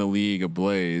setting the league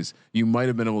ablaze. You might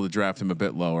have been able to draft him a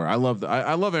bit lower. I love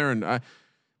Aaron.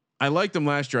 I liked him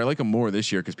last year. I like him more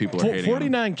this year because people are hating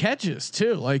 49 catches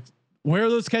too. Like, where are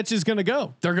those catches going to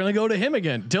go? They're going to go to him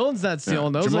again. Dillon's not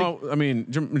stealing those.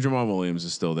 Jamal Williams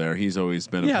is still there. He's always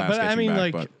been a pass catching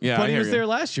back, but he was there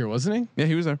last year, wasn't he? Yeah,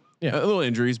 he was there. Yeah, a little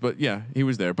injuries, but yeah, he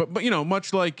was there. But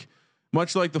much like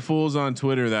the fools on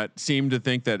Twitter that seem to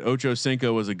think that Ocho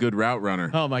Cinco was a good route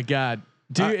runner. Oh my God,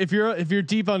 dude! If you're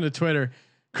deep onto Twitter,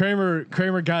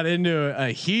 Kramer got into a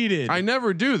heated. I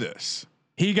never do this.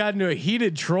 He got into a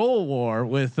heated troll war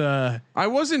with. I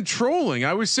wasn't trolling.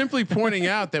 I was simply pointing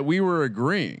out that we were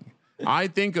agreeing. I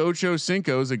think Ocho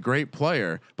Cinco is a great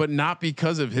player, but not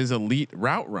because of his elite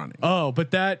route running. Oh,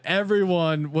 but that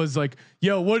everyone was like,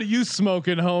 "Yo, what are you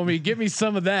smoking, homie? Give me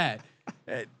some of that."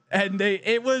 And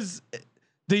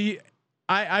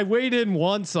I weighed in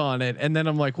once on it, and then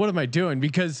I'm like, "What am I doing?"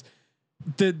 Because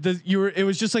it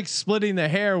was just like splitting the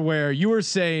hair, where you were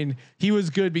saying he was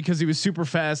good because he was super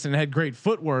fast and had great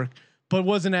footwork, but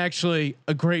wasn't actually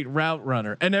a great route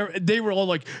runner. And they were all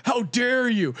like, "How dare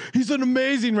you? He's an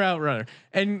amazing route runner."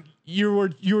 And you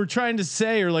were trying to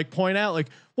say, or like point out, like,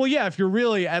 well, yeah, if you're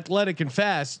really athletic and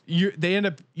fast, you end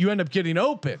up getting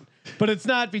open. But it's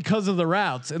not because of the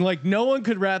routes, and like no one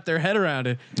could wrap their head around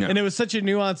it. Yeah. And it was such a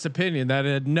nuanced opinion that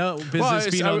it had no business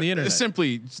being on the internet.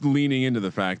 Simply leaning into the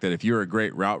fact that if you're a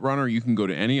great route runner, you can go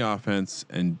to any offense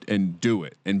and do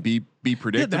it and be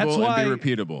predictable and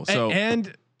be repeatable. So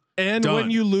and when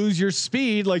you lose your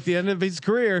speed, like the end of his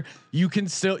career, you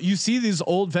see these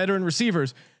old veteran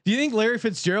receivers. Do you think Larry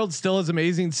Fitzgerald still has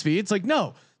amazing speed? It's like,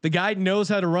 no, the guy knows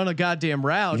how to run a goddamn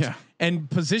route and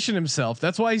position himself.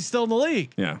 That's why he's still in the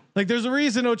league. Yeah. Like there's a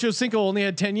reason Ocho Cinco only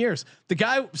had 10 years. The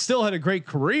guy still had a great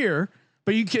career,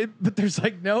 but there's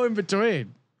like no in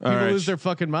between. People lose their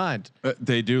fucking mind.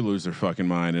 They do lose their fucking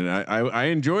mind. And I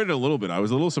enjoyed it a little bit. I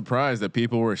was a little surprised that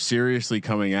people were seriously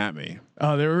coming at me.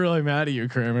 Oh, they were really mad at you,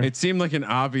 Kramer. It seemed like an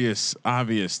obvious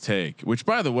take, which,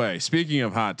 by the way, speaking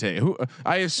of hot take,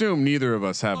 I assume neither of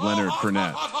us have Leonard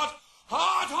Fournette.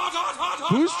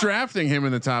 Who's drafting him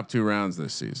in the top 2 rounds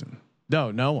this season?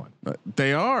 No one.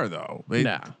 They are though.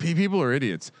 People are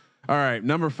idiots. All right.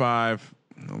 Number 5.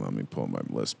 Let me pull my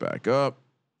list back up.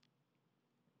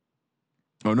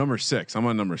 Oh, number 6. I'm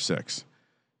on number 6.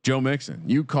 Joe Mixon.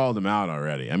 You called him out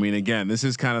already. I mean, again, this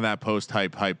is kind of that post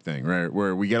hype thing, right?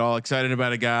 Where we get all excited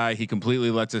about a guy, he completely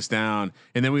lets us down,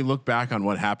 and then we look back on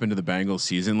what happened to the Bengals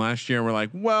season last year, and we're like,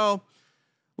 well,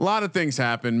 a lot of things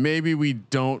happen. Maybe we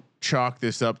don't chalk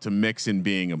this up to Mixon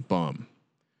being a bum.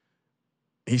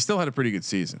 He still had a pretty good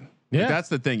season. Yeah, like, that's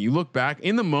the thing. You look back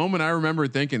in the moment. I remember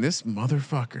thinking, this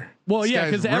motherfucker. Well, yeah,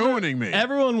 because ruining me.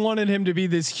 Everyone wanted him to be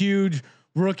this huge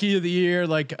rookie of the year,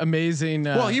 like amazing.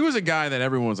 Well, he was a guy that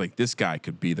everyone was like, this guy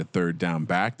could be the 3rd down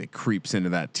back that creeps into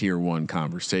that tier 1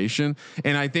 conversation.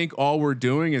 And I think all we're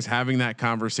doing is having that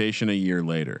conversation a year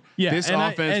later. Yeah, this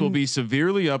offense will be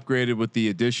severely upgraded with the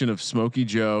addition of Smokey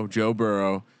Joe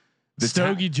Burrow,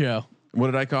 Stogie Joe. What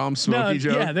did I call him? Smokey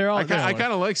Joe. Yeah, they're all. I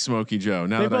kind of like Smokey Joe.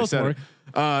 Now that I said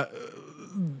it.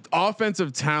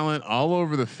 Offensive talent all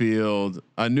over the field.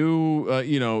 A new,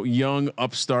 young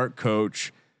upstart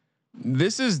coach.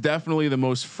 This is definitely the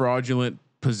most fraudulent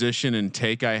position and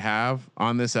take I have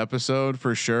on this episode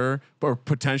for sure, or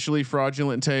potentially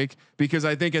fraudulent take, because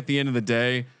I think at the end of the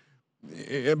day,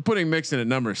 putting Mixon at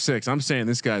number 6, I'm saying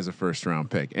this guy's a 1st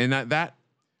round pick, and that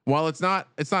while it's not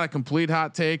a complete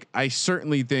hot take, I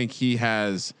certainly think he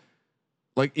has,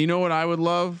 like, you know what I would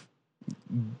love?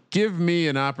 Give me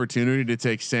an opportunity to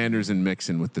take Sanders and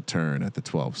Mixon with the turn at the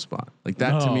 12 spot. Like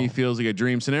that to me feels like a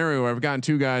dream scenario where I've gotten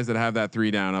 2 guys that have that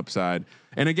 3 down upside.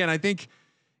 And again, I think,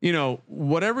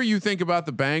 whatever you think about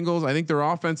the Bengals, I think their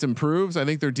offense improves. I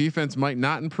think their defense might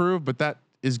not improve, but that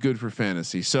is good for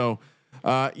fantasy. So,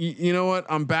 you know what?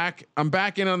 I'm back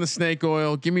in on the snake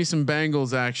oil. Give me some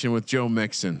Bengals action with Joe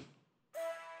Mixon.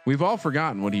 We've all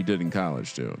forgotten what he did in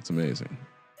college too. It's amazing.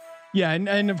 Yeah,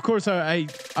 and of course I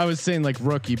was saying like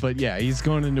rookie, but yeah, he's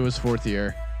going into his 4th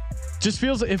year.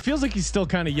 It feels like he's still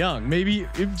kind of young. Maybe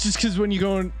just because when you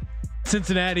go in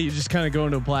Cincinnati, you just kind of go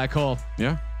into a black hole.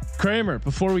 Yeah. Kramer,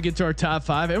 before we get to our top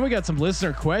 5, and we got some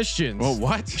listener questions. Oh,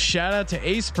 what? Shout out to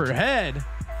Ace Per Head.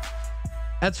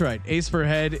 That's right. Ace Per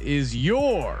Head is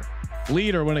your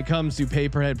leader when it comes to pay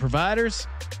per head providers.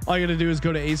 All you got to do is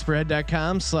go to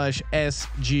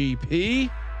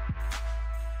aceperhead.com/SGP.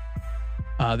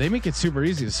 They make it super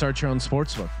easy to start your own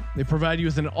sportsbook. They provide you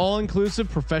with an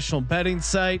all-inclusive professional betting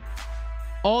site.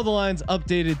 All the lines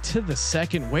updated to the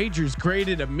second, wagers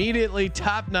graded immediately,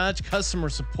 top-notch customer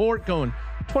support going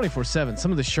 24/7. Some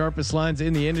of the sharpest lines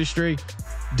in the industry.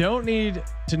 Don't need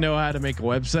to know how to make a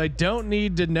website. Don't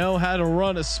need to know how to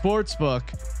run a sports book.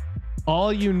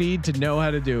 All you need to know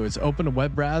how to do is open a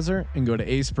web browser and go to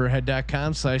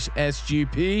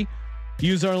aceperhead.com/SGP.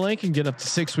 Use our link and get up to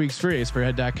 6 weeks free.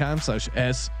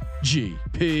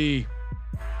 aceperhead.com/SGP.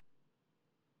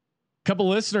 Couple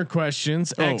listener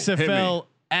questions. XFL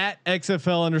at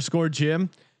XFL_Jim.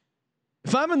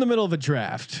 If I'm in the middle of a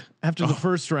draft after the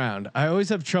first round, I always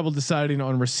have trouble deciding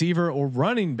on receiver or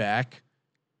running back.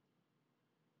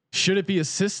 Should it be a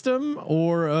system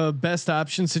or a best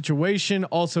option situation?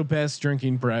 Also, best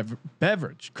drinking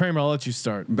beverage. Kramer, I'll let you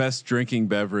start. Best drinking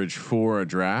beverage for a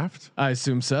draft? I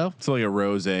assume so. It's like a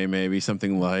rosé, maybe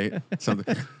something light.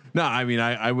 Something. No, I mean,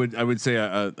 I would say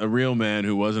a real man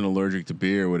who wasn't allergic to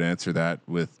beer would answer that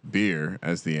with beer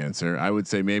as the answer. I would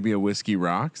say maybe a whiskey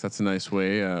rocks. That's a nice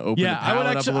way. Open the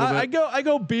palate up a little bit. I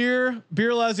go beer. Beer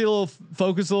allows you to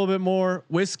focus a little bit more.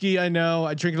 Whiskey, I know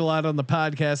I drink it a lot on the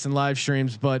podcast and live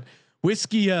streams, but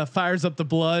whiskey fires up the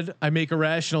blood. I make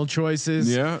irrational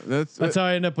choices. Yeah, that's how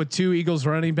I end up with 2 Eagles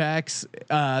running backs.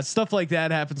 Stuff like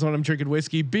that happens when I'm drinking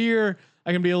whiskey. Beer,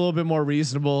 I can be a little bit more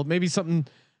reasonable. Maybe something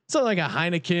like a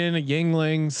Heineken, a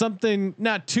Yingling, something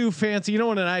not too fancy. You don't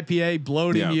want an IPA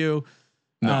bloating you.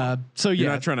 No. So you're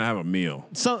not trying to have a meal.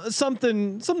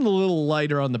 Something a little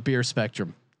lighter on the beer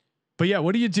spectrum. But yeah,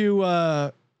 what do you do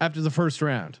after the first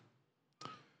round?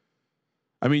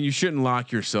 I mean, you shouldn't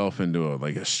lock yourself into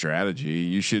a strategy.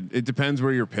 You should. It depends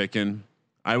where you're picking.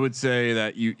 I would say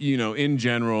that you know in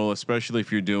general, especially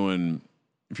if you're doing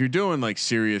like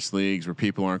serious leagues where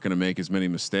people aren't going to make as many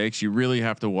mistakes, you really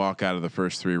have to walk out of the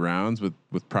first 3 rounds with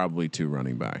probably 2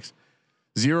 running backs.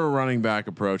 0 running back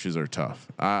approaches are tough.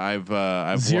 I've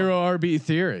zero RB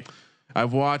theory.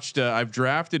 I've watched. I've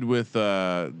drafted with.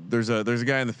 There's a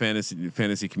guy in the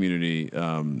fantasy community.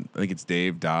 I think it's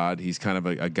Dave Dodd. He's kind of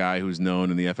a guy who's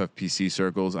known in the FFPC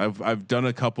circles. I've done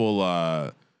a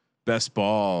couple best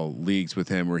ball leagues with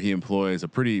him where he employs a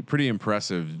pretty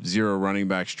impressive 0 running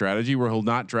back strategy where he'll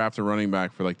not draft a running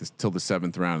back for till the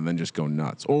 7th round and then just go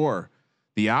nuts. Or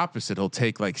the opposite, he'll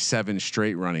take like 7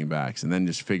 straight running backs and then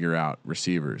just figure out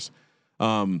receivers.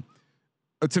 To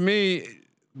me,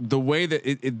 the way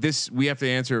that this we have to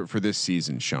answer it for this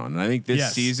season, Sean. And I think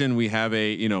this season we have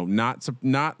a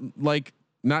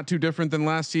not too different than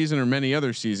last season or many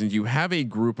other seasons. You have a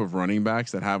group of running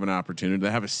backs that have an opportunity, that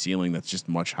have a ceiling that's just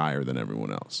much higher than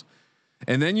everyone else.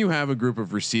 And then you have a group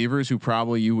of receivers who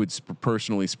probably you would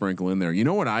personally sprinkle in there. You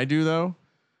know what I do though?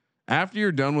 After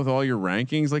you're done with all your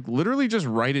rankings, like literally just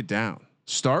write it down.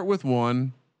 Start with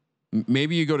 1,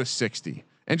 maybe you go to 60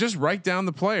 and just write down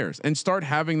the players and start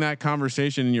having that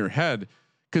conversation in your head.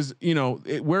 Cause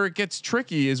where it gets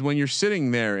tricky is when you're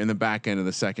sitting there in the back end of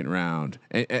the 2nd round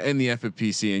in the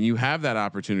FFPC and you have that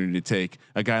opportunity to take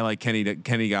a guy like Kenny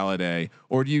Galladay,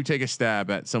 or do you take a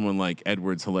stab at someone like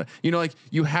Edwards Hilaire? Like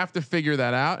you have to figure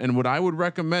that out. And what I would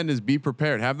recommend is be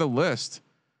prepared, have the list.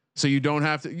 So you don't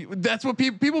have to. That's what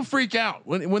people freak out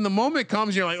when the moment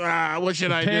comes. You're like, what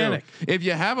should I do? If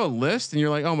you have a list and you're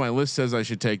like, oh, my list says I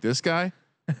should take this guy.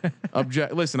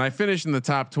 Listen, I finished in the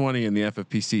top 20 in the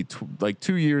FFPC like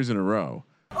 2 years in a row,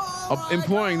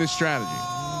 employing this strategy.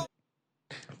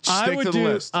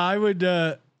 I would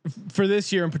for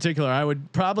this year in particular, I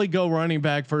would probably go running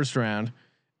back first round,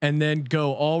 and then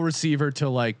go all receiver to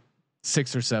like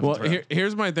 6th or 7th. Well,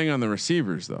 here's my thing on the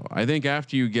receivers though. I think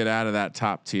after you get out of that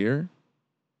top tier,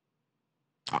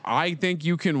 I think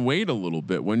you can wait a little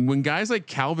bit when guys like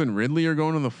Calvin Ridley are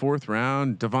going in the 4th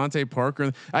round, Devontae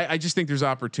Parker. I just think there's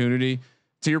opportunity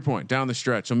to your point down the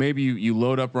stretch. So maybe you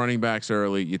load up running backs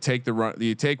early, you take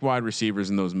wide receivers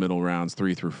in those middle rounds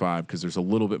 3 through 5, cause there's a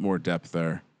little bit more depth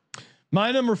there.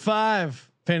 My number 5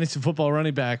 fantasy football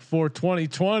running back for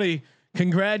 2020.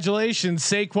 Congratulations,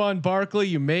 Saquon Barkley.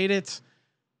 You made it.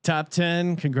 Top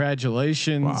 10.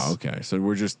 Congratulations. Wow. Okay. So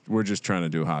we're just trying to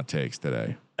do hot takes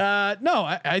today.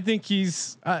 No, I think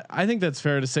I think that's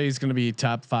fair to say he's going to be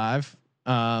top 5.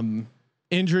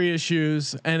 injury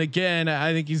issues, and again,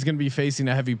 I think he's going to be facing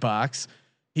a heavy box.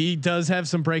 He does have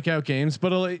some breakout games,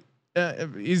 but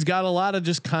he's got a lot of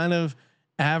just kind of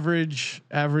average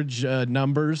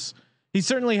numbers. He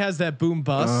certainly has that boom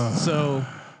bust, so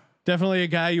definitely a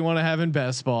guy you want to have in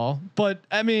best ball. But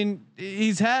I mean,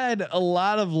 he's had a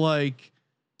lot of like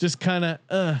just kind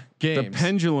of games. The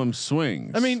pendulum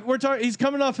swings. I mean, we're talking. He's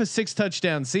coming off a 6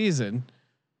 touchdown season.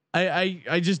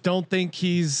 I just don't think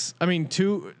he's. I mean,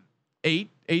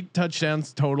 eight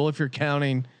touchdowns total if you're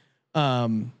counting.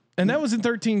 And that was in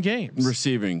 13 games.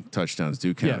 Receiving touchdowns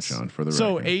do count, Sean, for the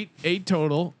so record. eight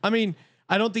total. I mean,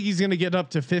 I don't think he's going to get up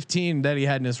to 15 that he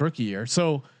had in his rookie year.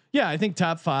 So yeah, I think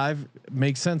top 5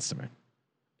 makes sense to me.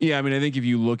 Yeah, I mean, I think if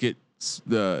you look at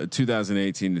the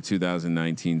 2018 to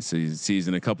 2019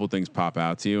 season, a couple things pop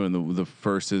out to you, and the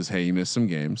first is, hey, he missed some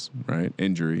games, right?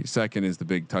 Injury. Second is the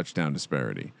big touchdown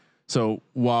disparity. So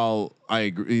while I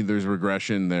agree, there's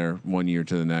regression there one year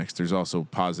to the next, there's also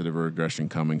positive regression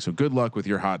coming. So good luck with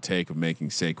your hot take of making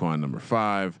Saquon number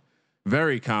 5.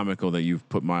 Very comical that you've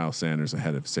put Miles Sanders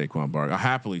ahead of Saquon Barkley. I'll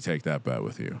happily take that bet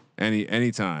with you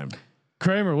anytime.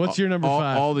 Kramer, what's your number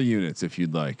 5? All the units, if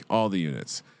you'd like, all the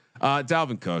units.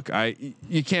 Dalvin Cook,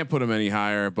 you can't put him any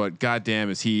higher, but goddamn,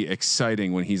 is he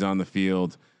exciting when he's on the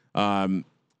field. I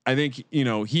think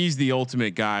he's the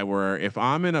ultimate guy where if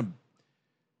I'm in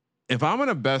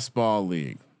a best ball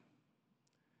league,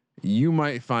 you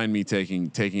might find me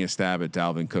taking a stab at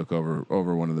Dalvin Cook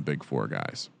over one of the big 4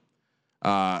 guys.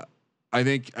 I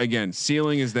think again,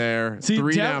 ceiling is there. See,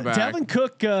 3 down back. Dalvin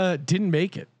Cook didn't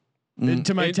make it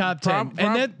to my top 10,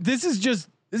 and this is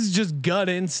just gut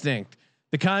instinct.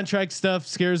 The contract stuff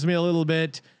scares me a little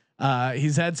bit.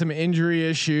 He's had some injury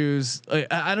issues.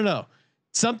 I don't know,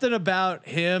 something about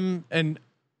him, and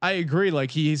I agree.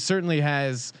 Like he certainly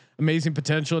has amazing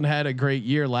potential and had a great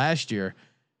year last year.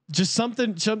 Just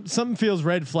something feels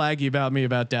red flaggy about me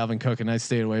about Dalvin Cook, and I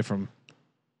stayed away from him.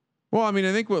 Well, I mean,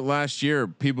 I think what last year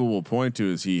people will point to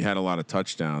is he had a lot of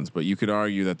touchdowns, but you could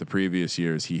argue that the previous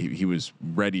years he was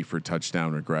ready for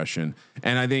touchdown regression.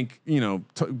 And I think,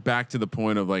 back to the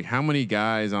point of like how many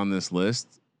guys on this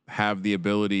list have the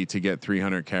ability to get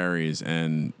 300 carries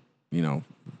and,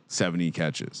 70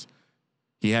 catches.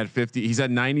 He's had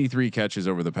 93 catches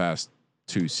over the past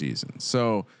 2 seasons.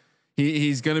 So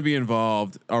he's going to be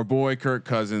involved. Our boy Kirk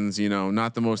Cousins,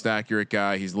 not the most accurate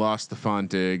guy. He's lost Stephon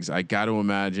Diggs. I got to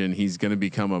imagine he's going to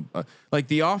become like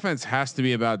the offense has to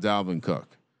be about Dalvin Cook.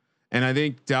 And I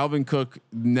think Dalvin Cook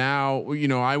now,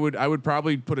 I would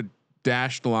probably put a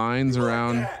dashed lines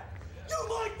around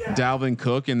Dalvin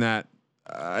Cook in that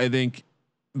I think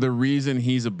the reason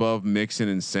he's above Mixon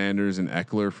and Sanders and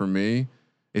Eckler for me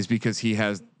is because he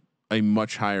has a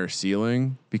much higher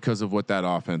ceiling because of what that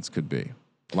offense could be.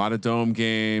 A lot of dome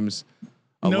games,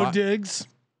 no Diggs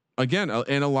again,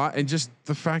 and a lot, and just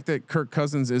the fact that Kirk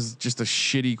Cousins is just a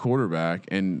shitty quarterback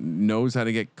and knows how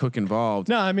to get Cook involved.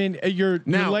 No, I mean you're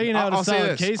laying out a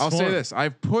solid case. I'll say this: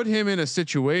 I've put him in a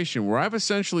situation where I've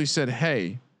essentially said,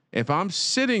 "Hey, if I'm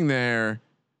sitting there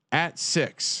at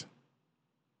 5,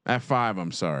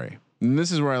 I'm sorry." And this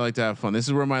is where I like to have fun. This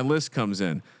is where my list comes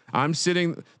in. I'm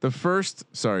sitting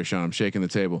sorry, Sean, I'm shaking the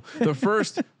table. The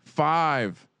first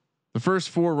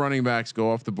 4 running backs go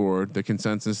off the board, the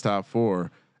consensus top 4.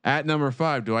 At number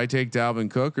 5, do I take Dalvin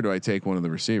Cook or do I take one of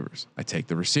the receivers? I take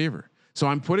the receiver. So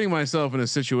I'm putting myself in a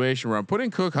situation where I'm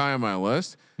putting Cook high on my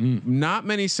list. Not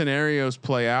many scenarios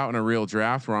play out in a real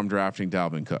draft where I'm drafting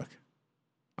Dalvin Cook,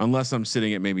 unless I'm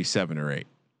sitting at maybe 7 or 8.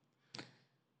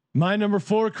 My number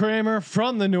 4, Kramer,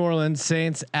 from the New Orleans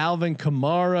Saints, Alvin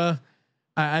Kamara.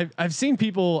 I've seen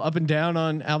people up and down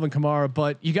on Alvin Kamara,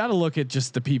 but you got to look at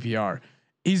just the PPR.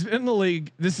 He's in the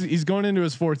league. He's going into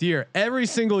his 4th year. Every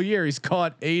single year he's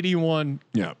caught 81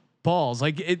 balls.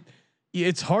 Like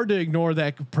it's hard to ignore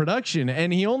that production.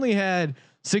 And he only had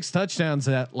 6 touchdowns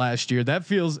that last year. That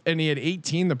feels, and he had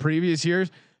 18 the previous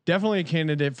years. Definitely a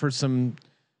candidate for some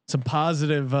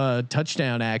positive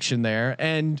touchdown action there.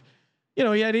 And he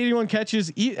had 81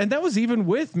 catches, and that was even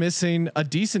with missing a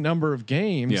decent number of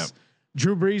games. Yep.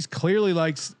 Drew Brees clearly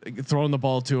likes throwing the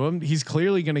ball to him. He's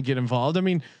clearly going to get involved. I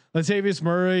mean, Latavius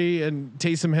Murray and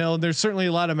Taysom Hill, there's certainly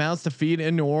a lot of mouths to feed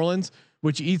in New Orleans,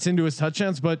 which eats into his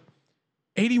touchdowns, but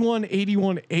 81.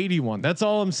 That's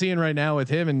all I'm seeing right now with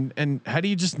him. And how do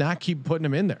you just not keep putting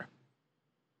him in there?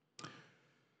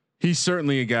 He's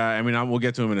certainly a guy. I mean, we'll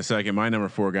get to him in a second. My number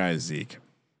 4 guy is Zeke.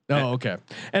 Oh, okay.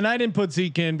 And I didn't put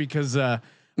Zeke in because I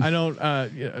don't.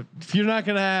 If you're not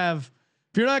gonna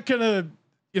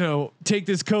take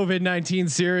this COVID-19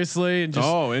 seriously and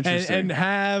just and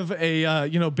have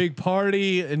a big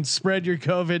party and spread your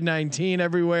COVID-19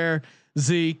 everywhere,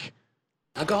 Zeke,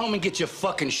 Now go home and get your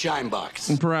fucking shine box.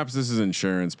 And perhaps this is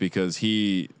insurance because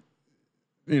he,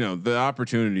 the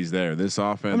opportunity's there. This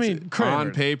offense, I mean, Kramer,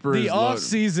 on paper, the is off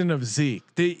season of Zeke.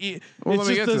 It's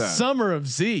just the summer of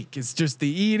Zeke. It's just the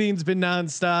eating's been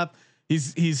nonstop.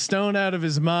 He's stoned out of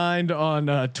his mind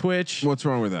on Twitch. What's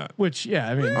wrong with that? Which, yeah,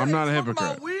 I mean, I'm not a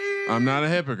hypocrite. I'm not a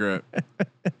hypocrite.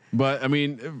 But I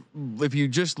mean, if you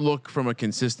just look from a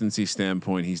consistency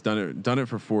standpoint, he's done it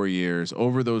for 4 years.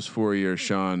 Over those 4 years,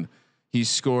 Sean, he's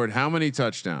scored how many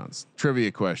touchdowns?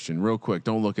 Trivia question, real quick.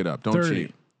 Don't look it up. Don't 30.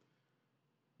 cheat.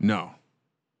 No.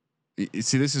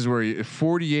 See, this is where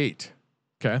 48.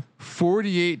 Okay.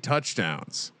 48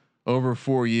 touchdowns over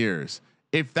 4 years.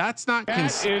 If that's not that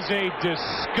is a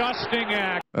disgusting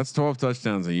act. That's 12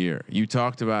 touchdowns a year. You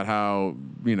talked about how,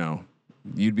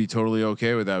 you'd be totally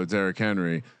okay with that with Derrick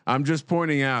Henry. I'm just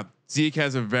pointing out Zeke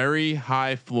has a very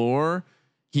high floor.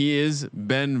 He is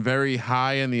been very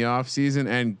high in the offseason,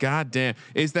 and goddamn,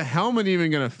 is the helmet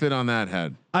even going to fit on that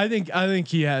head? I think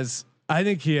he has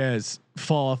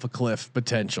fall off a cliff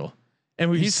potential,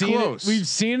 and we've seen it. We've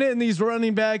seen it in these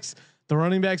running backs. The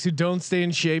running backs who don't stay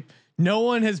in shape. No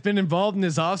one has been involved in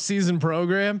this offseason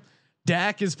program.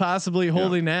 Dak is possibly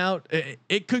holding out.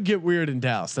 It could get weird in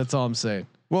Dallas. That's all I'm saying.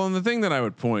 Well, and the thing that I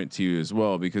would point to you as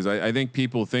well, because I think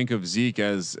people think of Zeke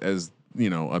as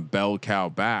a bell cow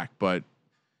back, but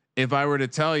if I were to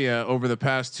tell you over the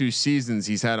past 2 seasons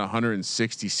he's had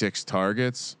 166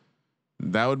 targets,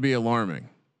 that would be alarming.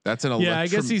 That's an I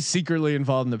guess he's secretly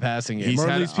involved in the passing game. He's or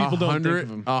at had least people don't think of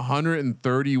him.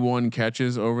 131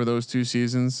 catches over those 2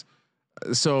 seasons.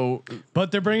 So,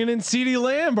 but they're bringing in CeeDee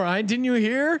Lamb, Brian. Didn't you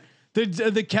hear?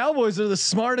 The Cowboys are the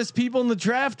smartest people in the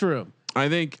draft room. I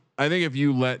think if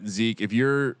you let Zeke, if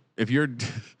you're,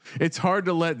 it's hard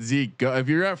to let Zeke go. If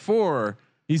you're at 4,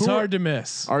 he's hard to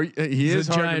miss. He is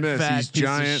hard to miss. He's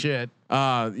giant. Shit.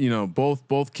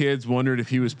 Both kids wondered if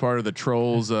he was part of the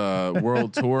Trolls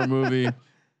World Tour movie.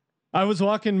 I was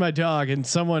walking my dog and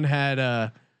someone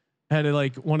had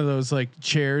like one of those like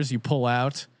chairs you pull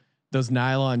out, those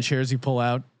nylon chairs you pull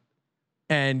out.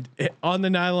 And on the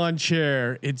nylon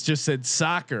chair, it just said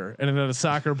soccer and another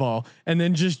soccer ball. And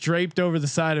then just draped over the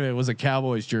side of it was a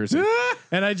Cowboys jersey.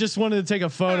 And I just wanted to take a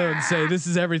photo and say, this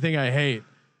is everything I hate.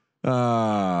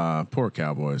 Poor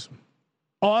Cowboys.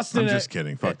 Austin. I'm just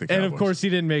kidding. Fuck the Cowboys. And of course he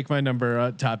didn't make my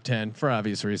number top 10 for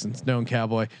obvious reasons. Known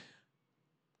Cowboy.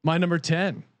 My number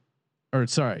 10 or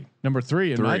sorry, number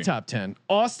 3 in my top 10,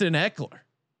 Austin Eckler.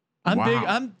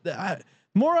 I'm big.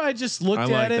 More I just looked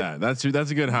at it. That's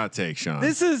a good hot take, Sean.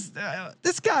 This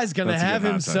guy's gonna have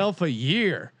himself a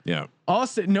year. Yeah.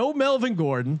 Austin, no Melvin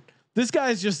Gordon. This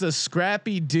guy's just a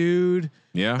scrappy dude.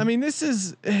 Yeah. I mean,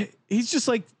 he's just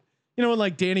like, when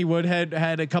like Danny Woodhead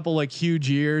had a couple like huge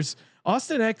years.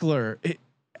 Austin Eckler.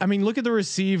 Look at the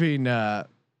receiving.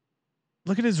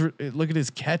 Look at his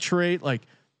catch rate. Like,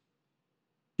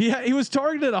 he was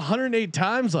targeted 108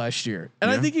 times last year,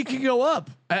 and I think he can go up.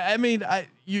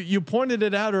 You pointed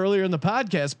it out earlier in the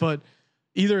podcast, but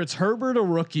either it's Herbert, a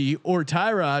rookie, or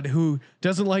Tyrod, who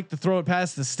doesn't like to throw it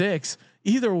past the sticks.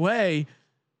 Either way,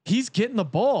 he's getting the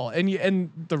ball, and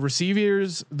the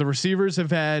receivers have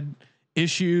had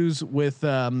issues with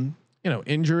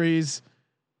injuries.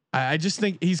 I just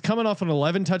think he's coming off an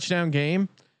 11 touchdown game,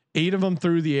 8 of them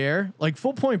through the air, like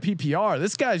full point PPR.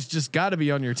 This guy's just got to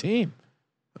be on your team.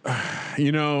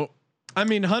 Hunter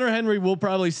Henry will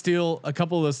probably steal a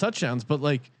couple of those touchdowns, but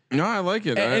like, no, I like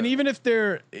it. And even if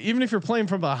you're playing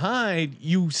from behind,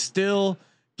 you still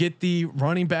get the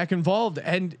running back involved.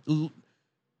 And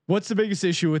what's the biggest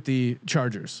issue with the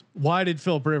Chargers? Why did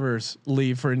Phillip Rivers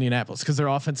leave for Indianapolis? Because their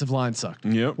offensive line sucked.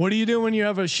 Yep. What do you do when you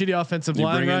have a shitty offensive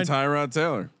line? You bring in Tyrod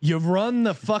Taylor. You run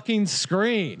the fucking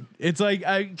screen. It's like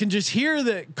I can just hear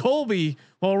that Colby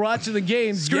while watching the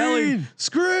games yelling,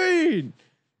 "Screen!"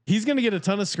 He's going to get a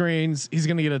ton of screens. He's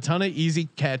going to get a ton of easy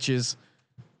catches.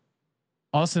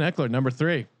 Austin Eckler, number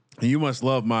 3. You must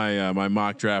love my my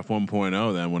mock draft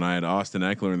 1.0 then when I had Austin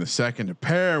Eckler in the second to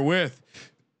pair with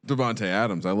Devontae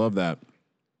Adams. I love that.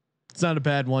 It's not a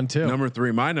bad one too. Number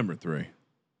 3, my number 3.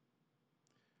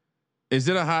 Is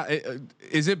it a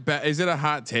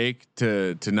hot take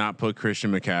to not put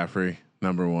Christian McCaffrey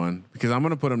number 1? Because I'm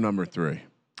going to put him number 3.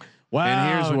 Wow.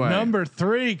 And here's why. Number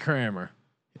 3, Kramer.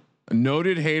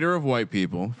 Noted hater of white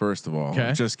people. First of all,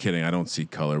 just kidding. I don't see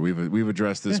color. We've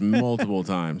addressed this multiple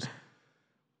times.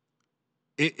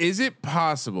 Is it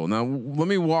possible? Now let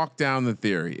me walk down the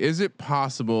theory. Is it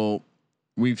possible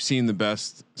we've seen the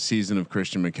best season of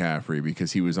Christian McCaffrey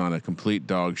because he was on a complete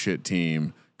dog shit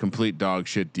team complete dog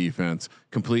shit defense,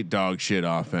 complete dog shit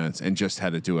offense, and just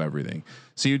had to do everything.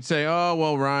 So you'd say, oh,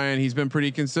 well, Ryan, he's been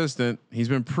pretty consistent. He's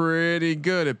been pretty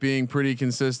good at being pretty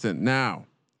consistent. Now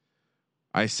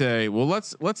I say, well,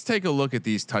 let's take a look at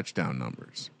these touchdown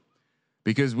numbers,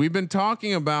 because we've been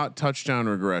talking about touchdown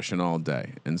regression all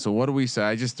day. And so what do we say?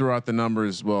 I just threw out the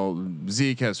numbers. Well,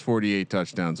 Zeke has 48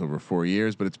 touchdowns over 4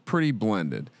 years, but it's pretty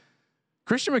blended.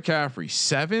 Christian McCaffrey,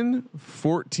 7,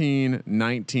 14,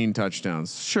 19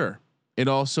 touchdowns. Sure. It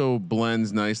also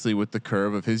blends nicely with the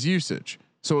curve of his usage.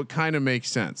 So it kind of makes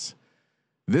sense.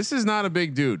 This is not a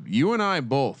big dude. You and I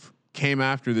both came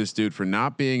after this dude for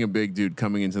not being a big dude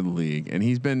coming into the league, and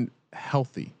he's been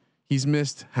healthy. He's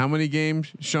missed how many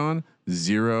games, Sean?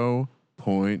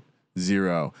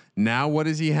 0.0. Now what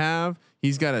does he have?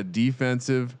 He's got a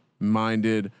defensive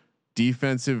minded,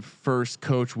 defensive first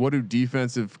coach. What do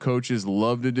defensive coaches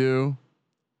love to do?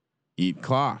 Eat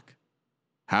clock.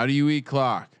 How do you eat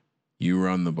clock? You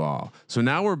run the ball. So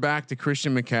now we're back to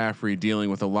Christian McCaffrey dealing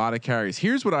with a lot of carries.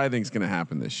 Here's what I think is going to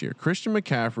happen this year. Christian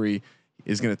McCaffrey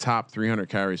is going to top 300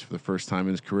 carries for the first time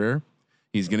in his career.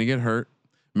 He's going to get hurt.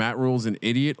 Matt Rule's an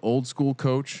idiot, old school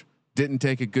coach. Didn't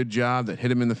take a good job that hit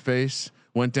him in the face.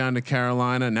 Went down to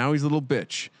Carolina. Now he's a little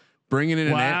bitch. Bringing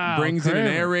in brings in an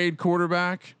air raid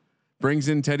quarterback. Brings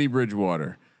in Teddy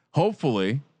Bridgewater.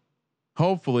 Hopefully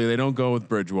they don't go with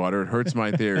Bridgewater. It hurts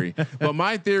my theory. But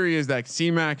my theory is that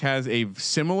C-Mac has a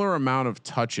similar amount of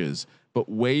touches, but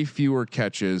way fewer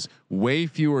catches, way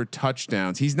fewer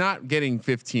touchdowns. He's not getting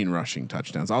 15 rushing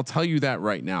touchdowns. I'll tell you that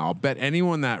right now. I'll bet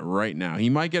anyone that right now. He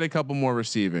might get a couple more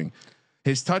receiving.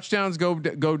 His touchdowns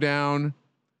go down.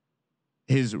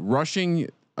 His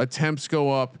rushing attempts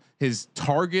go up. His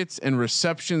targets and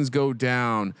receptions go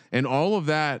down, and all of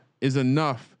that is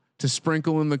enough to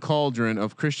sprinkle in the cauldron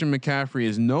of Christian McCaffrey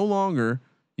is no longer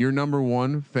your number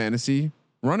one fantasy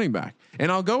running back.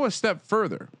 And I'll go a step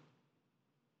further.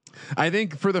 I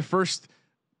think for the first,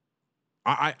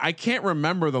 I can't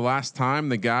remember the last time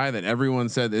the guy that everyone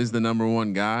said is the number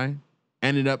one guy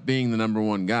ended up being the number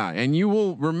one guy. And you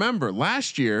will remember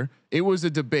last year, it was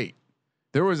a debate.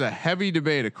 There was a heavy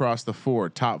debate across the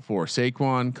top four: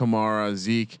 Saquon, Kamara,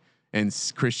 Zeke, and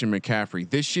Christian McCaffrey.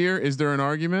 This year, is there an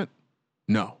argument?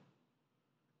 No.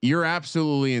 You're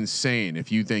absolutely insane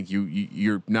if you think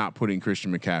you're not putting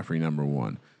Christian McCaffrey number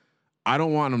one. I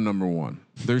don't want him number one.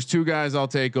 There's two guys I'll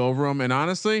take over him, and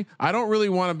honestly, I don't really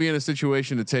want to be in a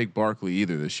situation to take Barkley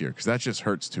either this year, because that just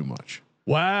hurts too much.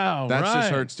 Wow, that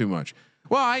just hurts too much.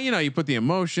 Well, you put the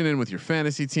emotion in with your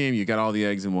fantasy team. You got all the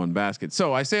eggs in one basket.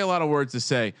 So I say a lot of words to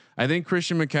say, I think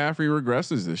Christian McCaffrey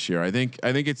regresses this year. I think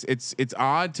it's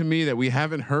odd to me that we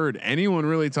haven't heard anyone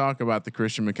really talk about the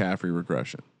Christian McCaffrey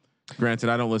regression. Granted,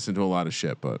 I don't listen to a lot of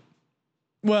shit, but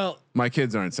my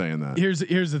kids aren't saying that.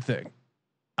 Here's the thing.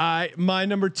 My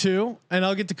number 2, and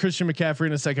I'll get to Christian McCaffrey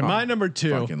in a second. My number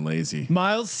 2, fucking lazy,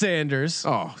 Miles Sanders.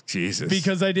 Oh Jesus!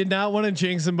 Because I did not want to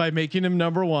jinx him by making him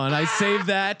number 1. I saved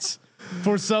that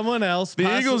for someone else.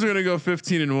 The Eagles are going to go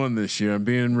 15-1 this year. I'm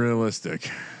being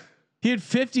realistic. He had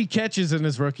 50 catches in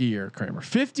his rookie year, Kramer.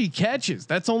 50 catches.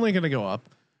 That's only going to go up.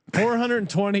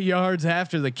 420 yards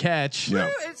after the catch.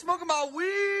 Yeah. Smoking my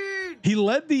weed. He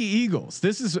led the Eagles.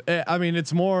 This is,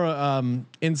 it's more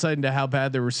insight into how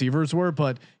bad their receivers were,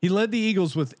 but he led the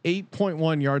Eagles with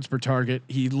 8.1 yards per target.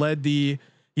 He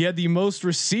had the most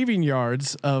receiving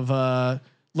yards of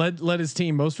led his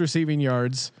team most receiving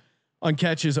yards on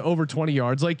catches over 20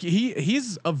 yards. Like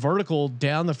he's a vertical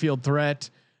down the field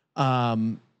threat.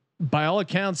 By all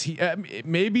accounts, he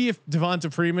maybe if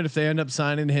Devonta Freeman, if they end up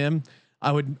signing him,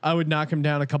 I would knock him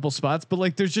down a couple spots, but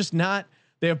like there's just not.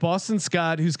 They have Boston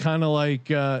Scott, who's kind of like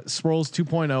Sproles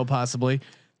 2.0 possibly.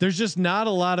 There's just not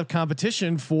a lot of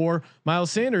competition for Miles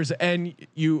Sanders, and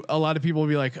a lot of people will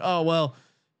be like, oh well,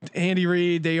 Andy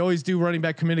Reid, they always do running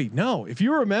back committee. No, if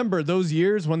you remember those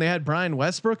years when they had Brian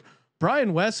Westbrook,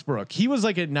 he was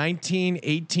like a 19,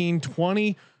 18,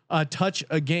 20 touch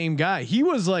a game guy. He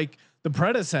was like the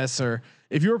predecessor.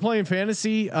 If you were playing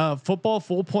fantasy football,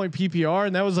 full point PPR,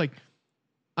 and that was like.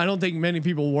 I don't think many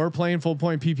people were playing full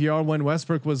point PPR when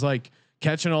Westbrook was like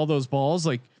catching all those balls.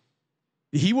 Like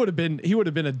he would have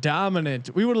been a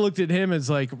dominant. We would have looked at him as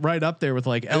like right up there with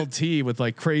like LT with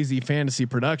like crazy fantasy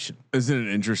production. Isn't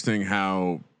it interesting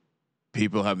how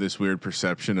people have this weird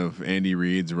perception of Andy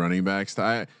Reid's running backs?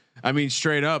 I mean,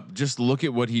 straight up, just look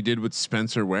at what he did with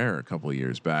Spencer Ware a couple of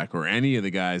years back, or any of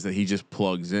the guys that he just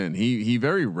plugs in. He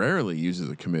very rarely uses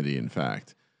a committee. In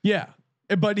fact, yeah.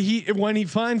 But when he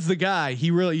finds the guy,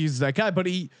 he really uses that guy. But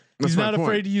he's not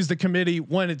afraid to use the committee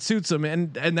when it suits him,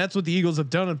 and that's what the Eagles have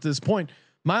done at this point.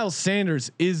 Miles Sanders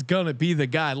is gonna be the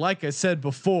guy. Like I said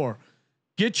before,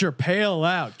 get your pail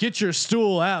out, get your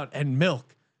stool out, and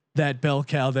milk that bell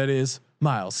cow that is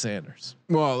Miles Sanders.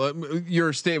 Well,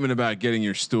 your statement about getting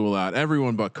your stool out,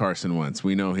 everyone but Carson Wentz,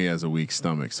 we know he has a weak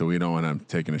stomach, so we don't want him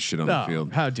taking a shit on the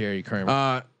field. How dare you,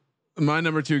 Kramer? My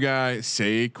number 2 guy,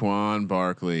 Saquon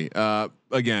Barkley.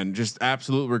 Again, just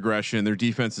absolute regression. Their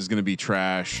defense is going to be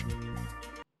trash.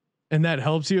 And that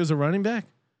helps you as a running back?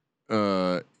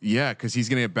 Yeah, because he's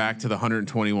going to get back to the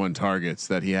 121 targets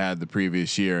that he had the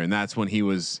previous year, and that's when he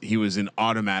was an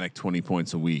automatic 20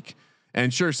 points a week.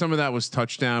 And sure, some of that was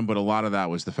touchdown, but a lot of that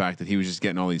was the fact that he was just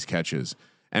getting all these catches.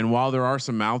 And while there are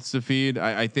some mouths to feed,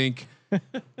 I think.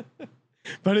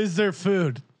 But is there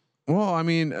food? Well, I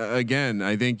mean, again,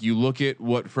 I think you look at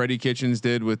what Freddie Kitchens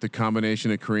did with the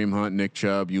combination of Kareem Hunt, Nick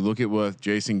Chubb. You look at what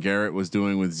Jason Garrett was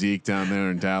doing with Zeke down there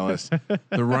in Dallas.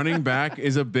 The running back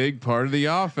is a big part of the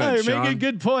offense. You're making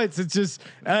good points. It's just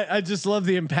I just love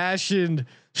the impassioned,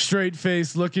 straight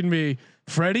face look at me.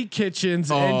 Freddie Kitchens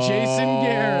and Jason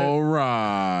Garrett. All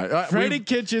right. Freddie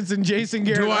Kitchens and Jason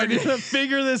Garrett are going to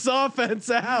figure this offense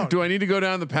out. Do I need to go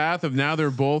down the path of now they're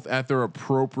both at their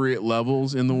appropriate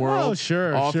levels in the world? Oh,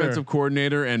 sure. Offensive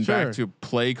coordinator and back to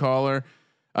play caller.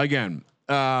 Again,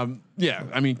 yeah.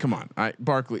 I mean, come on.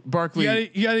 Barkley. You got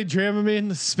any Dramamine?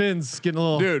 The spins getting a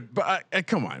little. Dude, but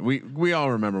come on. We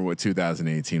all remember what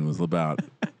 2018 was about.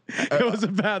 It was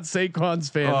about Saquon's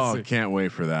fantasy. Oh, can't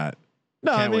wait for that.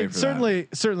 No, I mean certainly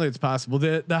it's possible.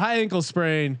 The high ankle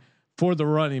sprain for the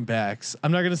running backs.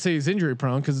 I'm not going to say he's injury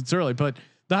prone because it's early, but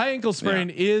the high ankle sprain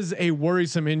is a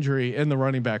worrisome injury in the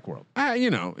running back world.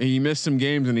 He missed some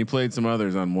games and he played some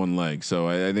others on one leg, so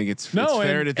I think it's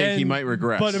fair to think he might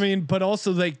regress. But I mean,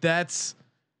 also like that's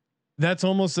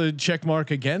almost a check mark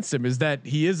against him, is that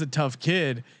he is a tough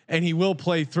kid and he will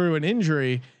play through an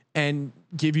injury and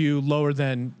give you lower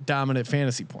than dominant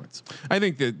fantasy points. I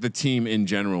think that the team in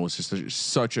general was just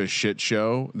such a shit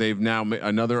show. They've now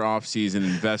another offseason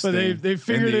investing. But they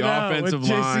figured it out with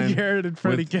Jason Garrett and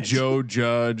Freddie Kitchens. Joe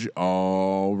Judge.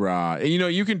 All right. And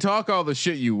you can talk all the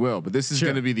shit you will, but this is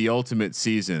going to be the ultimate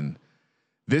season.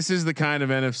 This is the kind of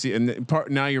NFC, and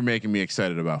now you're making me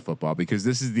excited about football because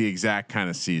this is the exact kind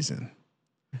of season.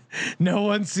 No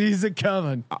one sees it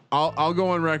coming. I'll go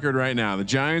on record right now. The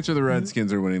Giants or the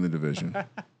Redskins are winning the division.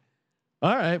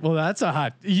 All right. Well, that's a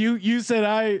hot. You said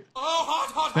I.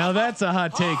 Now that's a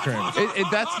hot take, Kramer.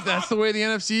 That's the way the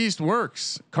NFC East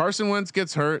works. Carson Wentz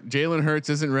gets hurt. Jalen Hurts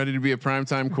isn't ready to be a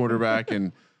primetime quarterback,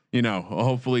 and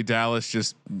hopefully Dallas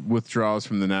just withdraws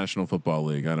from the National Football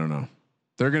League. I don't know.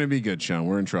 They're going to be good, Sean.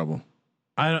 We're in trouble.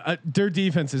 Their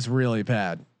defense is really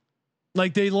bad.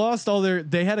 Like they lost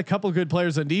they had a couple good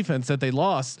players on defense that they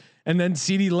lost. And then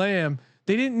CeeDee Lamb,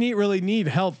 they didn't really need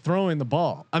help throwing the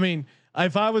ball. I mean,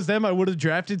 if I was them, I would have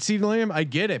drafted CeeDee Lamb. I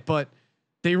get it, but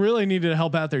they really needed to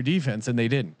help out their defense and they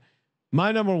didn't.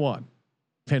 My number 1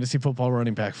 fantasy football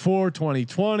running back for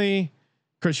 2020,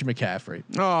 Christian McCaffrey.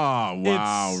 Oh,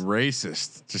 wow.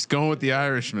 Racist. Just going with the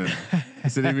Irishman.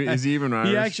 Is he even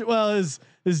Irish?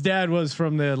 His dad was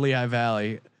from the Lehigh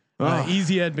Valley.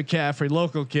 Easy Ed McCaffrey,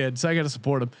 local kid, so I got to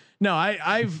support him. No,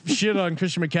 I've shit on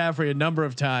Christian McCaffrey a number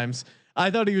of times. I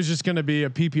thought he was just going to be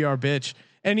a PPR bitch,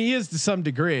 and he is to some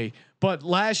degree. But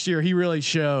last year, he really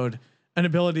showed an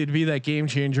ability to be that game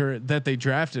changer that they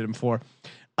drafted him for.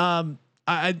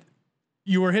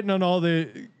 You were hitting on all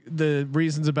the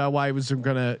reasons about why he was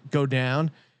going to go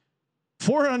down.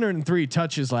 403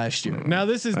 touches last year. Now I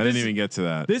didn't even get to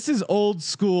that. This is old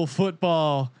school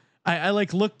football. I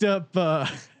looked up. The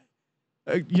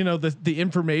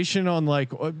information on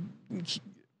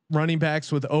running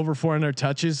backs with over 400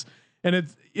 touches, and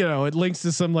it links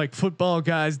to some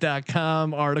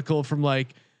footballguys.com article from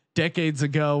decades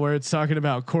ago where it's talking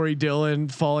about Corey Dillon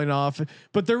falling off,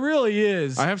 but there really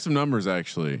is. I have some numbers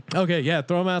actually. Okay. Yeah.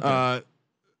 Throw them out there.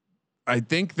 I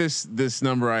think this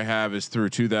number I have is through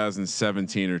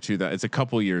 2017 or 2000. It's a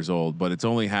couple years old, but it's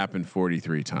only happened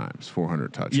 43 times,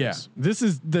 400 touches. Yeah. This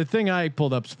is the thing I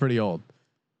pulled up is pretty old.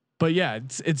 But yeah,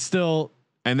 it's still,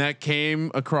 and that came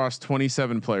across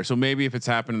 27 players. So maybe if it's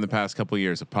happened in the past couple of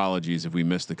years, apologies if we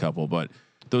missed a couple. But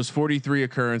those 43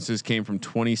 occurrences came from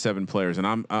 27 players,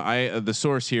 and the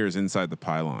source here is Inside the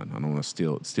Pylon. I don't want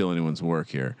to steal anyone's work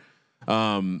here.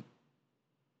 Only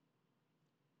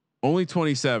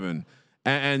 27,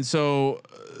 and so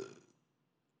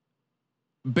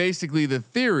basically the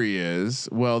theory is,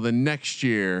 well, the next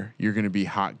year you're going to be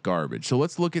hot garbage. So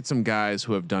let's look at some guys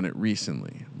who have done it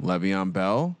recently. Le'Veon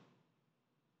Bell,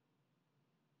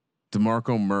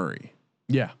 DeMarco Murray.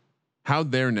 Yeah.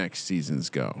 How'd their next seasons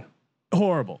go?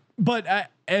 Horrible. but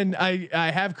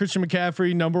I have Christian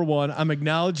McCaffrey number one. I'm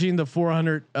acknowledging the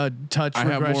 400 touch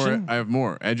regression. I have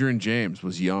more. Edgerrin James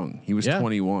was young. He was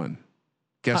 21.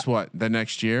 Guess what? The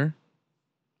next year,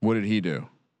 what did he do?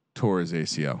 Tore his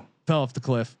ACL. Fell off the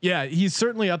cliff. Yeah, he's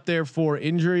certainly up there for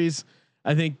injuries.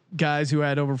 I think guys who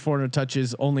had over 400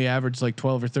 touches only averaged like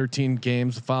 12 or 13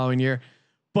 games the following year.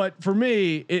 But for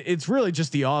me, it's really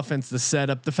just the offense, the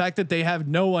setup, the fact that they have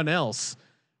no one else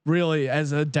really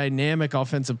as a dynamic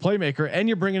offensive playmaker, and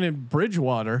you're bringing in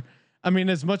Bridgewater. I mean,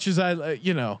 as much as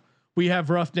we have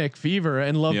roughneck fever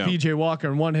and love PJ Walker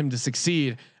and want him to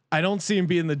succeed, I don't see him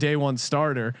being the day one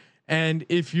starter. And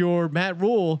if you're Matt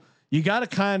Rule, you got to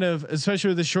kind of, especially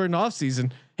with the shortened off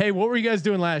season, hey, what were you guys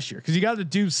doing last year? Because you got to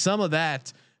do some of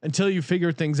that until you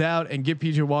figure things out and get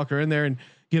PJ Walker in there and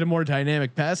get a more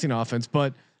dynamic passing offense.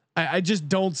 But I just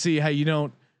don't see how you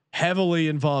don't heavily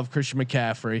involve Christian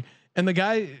McCaffrey. And the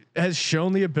guy has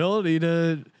shown the ability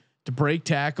to break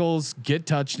tackles, get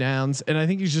touchdowns, and I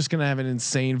think he's just going to have an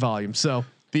insane volume. So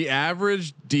the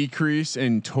average decrease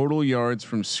in total yards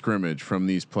from scrimmage from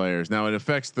these players. Now it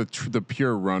affects the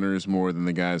pure runners more than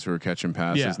the guys who are catching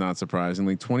passes. Not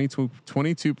surprisingly,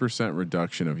 22%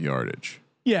 reduction of yardage.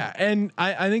 Yeah, and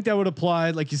I think that would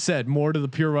apply, like you said, more to the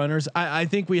pure runners. I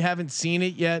think we haven't seen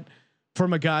it yet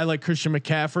from a guy like Christian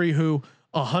McCaffrey, who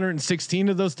 116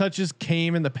 of those touches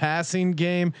came in the passing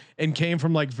game and came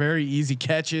from like very easy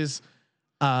catches.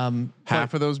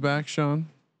 Half of those back, Sean,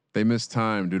 they missed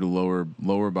time due to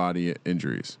lower body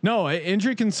injuries. No,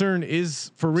 injury concern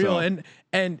is for real. So,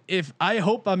 and if I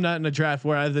hope I'm not in a draft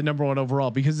where I have the number one overall,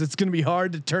 because it's going to be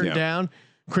hard to turn down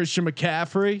Christian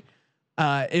McCaffrey.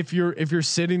 If you're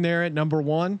sitting there at number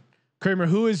one, Kramer,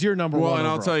 who is your number one? Well, and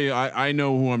overall? I'll tell you, I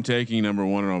know who I'm taking number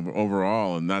one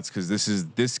overall, and that's because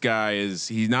this guy is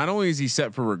he's not only is he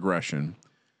set for regression.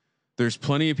 There's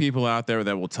plenty of people out there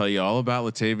that will tell you all about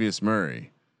Latavius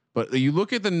Murray, but you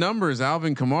look at the numbers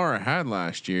Alvin Kamara had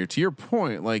last year. To your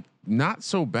point, like not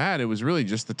so bad. It was really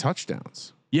just the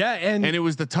touchdowns. Yeah, and it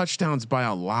was the touchdowns by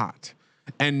a lot.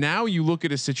 And now you look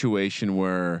at a situation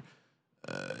where,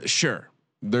 sure.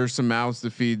 There's some mouths to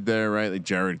feed there, right? Like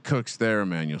Jared Cook's there,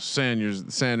 Emmanuel Sanders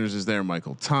is there,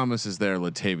 Michael Thomas is there,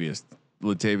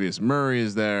 Latavius Murray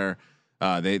is there.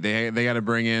 They got to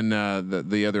bring in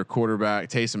the other quarterback,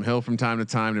 Taysom Hill, from time to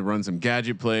time to run some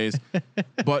gadget plays.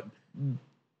 But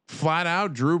flat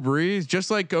out, Drew Brees,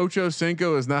 just like Ocho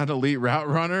Cinco is not an elite route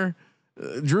runner,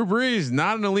 Drew Brees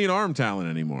not an elite arm talent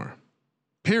anymore.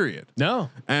 Period. No.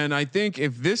 And I think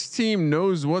if this team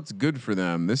knows what's good for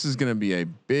them, this is going to be a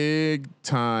big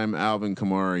time Alvin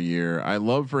Kamara year. I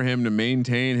love for him to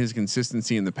maintain his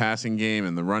consistency in the passing game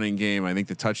and the running game. I think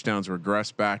the touchdowns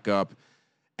regress back up.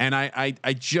 And I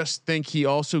just think he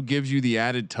also gives you the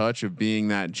added touch of being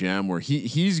that gem where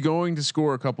he's going to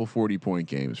score a couple 40-point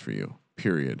games for you.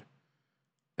 Period.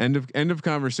 End of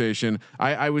conversation.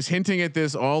 I was hinting at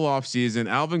this all off season.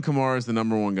 Alvin Kamara is the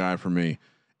number one guy for me.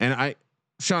 And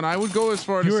Sean, I would go as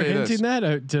far to say this. You were hinting that,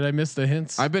 or did I miss the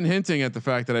hints? I've been hinting at the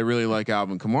fact that I really like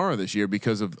Alvin Kamara this year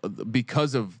because of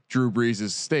Drew Brees'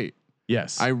 state.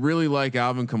 Yes, I really like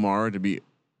Alvin Kamara to be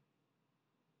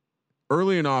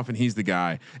early and often. He's the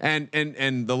guy. And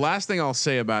the last thing I'll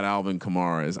say about Alvin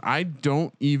Kamara is I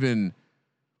don't even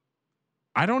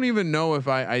know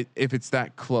if it's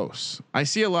that close. I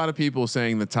see a lot of people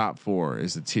saying the top 4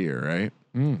 is the tier,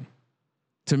 right?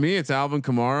 To me, it's Alvin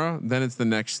Kamara. Then it's the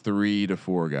next 3 to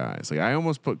 4 guys. Like I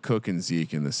almost put Cook and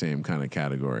Zeke in the same kind of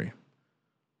category.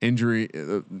 Injury,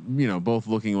 both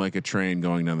looking like a train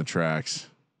going down the tracks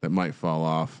that might fall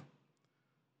off.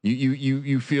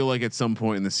 You feel like at some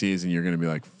point in the season you're going to be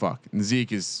like, fuck. And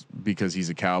Zeke is because he's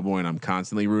a Cowboy and I'm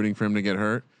constantly rooting for him to get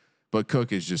hurt. But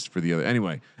Cook is just for the other.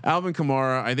 Anyway, Alvin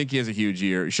Kamara, I think he has a huge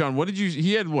year. Sean, what did you?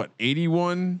 He had what?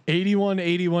 81.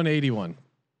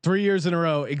 3 years in a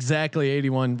row, exactly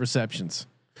 81 receptions.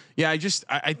 Yeah, I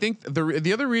think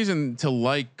the other reason to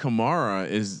like Kamara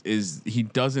is he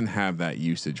doesn't have that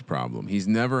usage problem. He's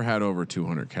never had over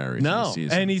 200 carries in the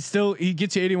season. And he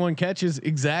gets you 81 catches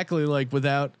exactly like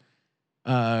without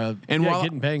while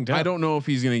getting banged up. I don't know if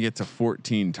he's going to get to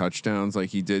 14 touchdowns like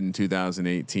he did in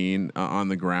 2018 on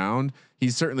the ground.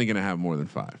 He's certainly going to have more than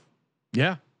 5.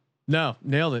 Yeah. No,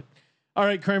 nailed it. All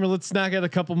right, Kramer, let's knock out a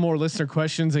couple more listener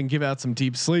questions and give out some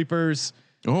deep sleepers.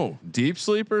 Oh, deep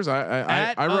sleepers.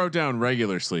 I wrote down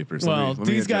regular sleepers. Well,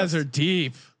 these guys are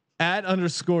deep.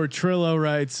 @_Trillo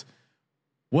writes,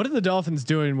 what are the Dolphins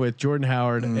doing with Jordan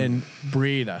Howard and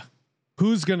Breida?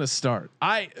 Who's going to start?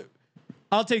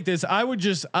 I'll take this. I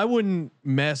wouldn't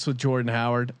mess with Jordan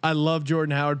Howard. I love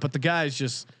Jordan Howard, but the guy is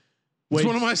just It's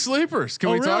one of my sleepers.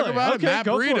 Can we talk really? about Okay, it? Matt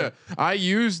go for Breida. it. I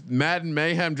used Madden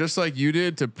Mayhem just like you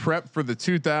did to prep for the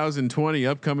 2020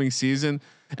 upcoming season.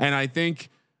 And I think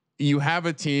you have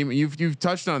a team, you've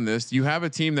touched on this. You have a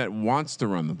team that wants to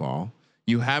run the ball.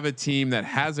 You have a team that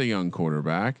has a young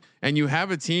quarterback, and you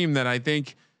have a team that I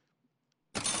think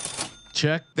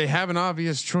they have an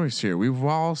obvious choice here. We've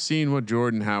all seen what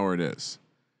Jordan Howard is.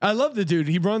 I love the dude.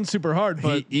 He runs super hard,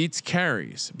 but he eats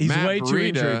carries. he's Matt way too Breida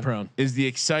injury prone. is the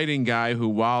exciting guy who,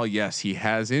 while yes, he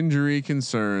has injury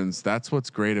concerns, that's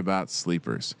what's great about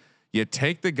sleepers. You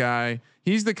take the guy.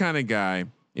 He's the kind of guy.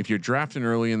 If you're drafting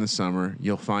early in the summer,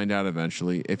 you'll find out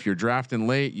eventually. If you're drafting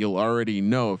late, you'll already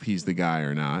know if he's the guy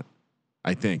or not.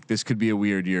 I think this could be a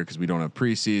weird year because we don't have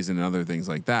preseason and other things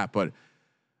like that. But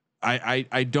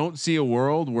I don't see a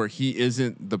world where he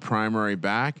isn't the primary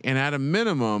back, and at a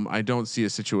minimum, I don't see a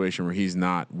situation where he's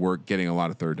not getting a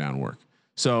lot of third down work.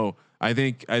 So I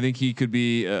think he could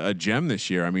be a gem this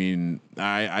year. I mean,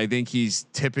 I think he's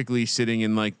typically sitting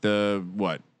in like the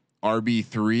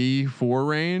RB3-4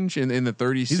 range in the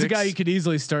 36. He's a guy you could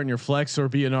easily start in your flex or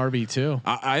be an RB2.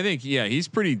 I think, yeah, he's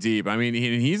pretty deep. I mean,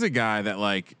 he's a guy that,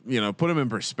 like, put him in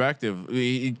perspective.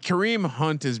 Kareem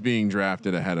Hunt is being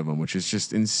drafted ahead of him, which is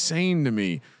just insane to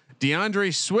me.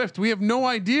 DeAndre Swift, we have no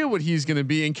idea what he's going to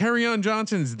be. And Kerryon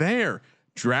Johnson's there,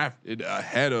 drafted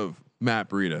ahead of Matt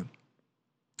Breida.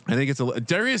 I think it's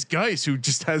Darius Geis, who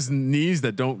just has knees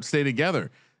that don't stay together,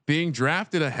 being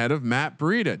drafted ahead of Matt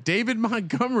Breida. David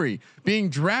Montgomery being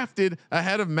drafted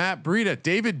ahead of Matt Breida.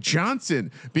 David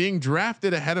Johnson being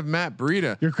drafted ahead of Matt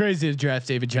Breida. You're crazy to draft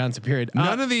David Johnson, period.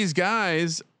 None of these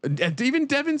guys, even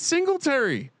Devin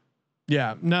Singletary.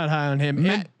 Yeah, not high on him.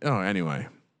 Anyway.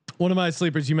 One of my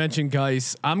sleepers, you mentioned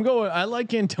Geis. I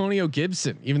like Antonio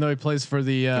Gibson, even though he plays for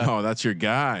the that's your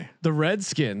guy. The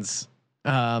Redskins.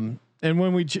 And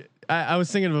when I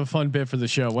was thinking of a fun bit for the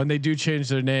show. When they do change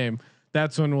their name,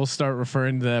 that's when we'll start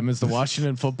referring to them as the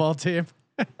Washington football team.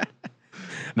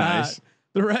 Nice.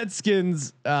 The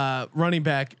Redskins running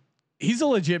back, he's a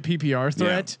legit PPR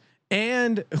threat. Yeah.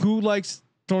 And who likes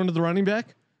throwing to the running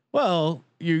back? Well,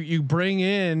 you bring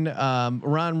in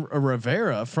Ron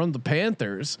Rivera from the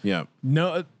Panthers. Yeah.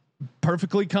 No,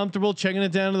 perfectly comfortable checking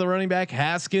it down to the running back.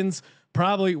 Haskins,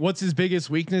 probably what's his biggest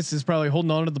weakness is probably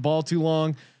holding on to the ball too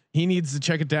long. He needs to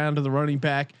check it down to the running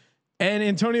back. And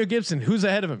Antonio Gibson, who's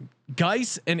ahead of him?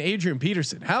 Geis and Adrian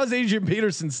Peterson. How is Adrian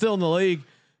Peterson still in the league?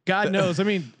 God knows. I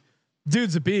mean,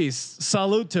 dude's a beast.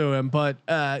 Salute to him. But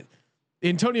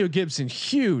Antonio Gibson,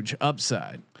 huge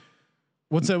upside.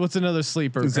 What's another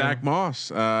sleeper? Zach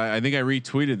Moss. I think I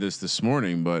retweeted this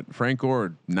morning, but Frank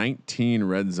Gore, 19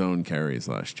 red zone carries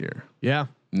last year. Yeah.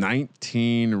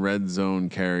 19 red zone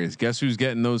carries. Guess who's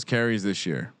getting those carries this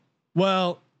year?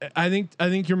 Well, I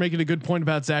think you're making a good point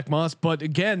about Zach Moss, but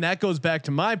again, that goes back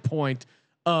to my point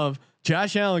of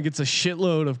Josh Allen gets a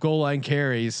shitload of goal line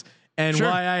carries, and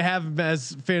why I have him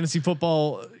as fantasy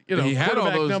football, he had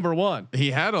quarterback number one.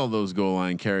 He had all those goal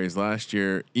line carries last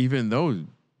year, even though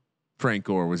Frank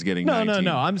Gore was getting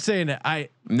no. I'm saying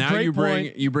that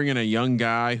you bring in a young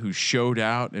guy who showed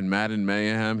out in Madden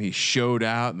Mayhem. He showed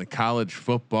out in the college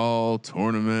football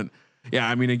tournament. Yeah,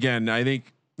 I mean, again, I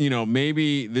think.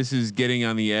 Maybe this is getting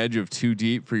on the edge of too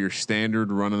deep for your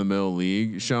standard run of the mill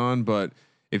league, Sean, but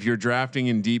if you're drafting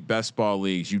in deep best ball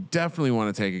leagues, you definitely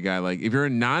want to take a guy like, if you're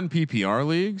in non PPR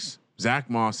leagues, Zach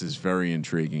Moss is very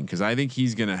intriguing because I think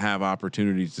he's going to have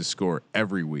opportunities to score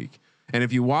every week. And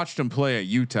if you watched him play at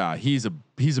Utah, he's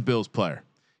a Bills player.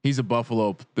 He's a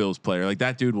Buffalo Bills player. Like,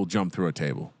 that dude will jump through a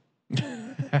table.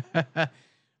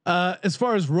 As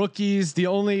far as rookies, the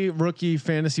only rookie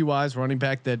fantasy wise running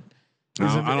back that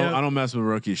I don't mess with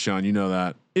rookies, Sean. You know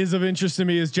that is of interest to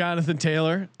me is Jonathan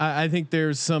Taylor. I think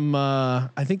there's some.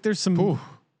 Upside.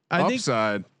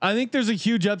 I think there's a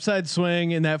huge upside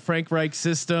swing in that Frank Reich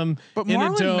system. But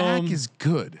Marlon Mack is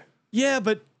good. Yeah,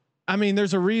 but I mean,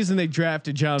 there's a reason they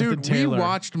drafted Jonathan Taylor. We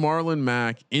watched Marlon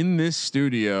Mack in this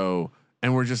studio,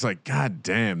 and we're just like, God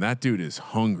damn, that dude is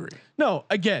hungry. No,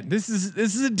 again, this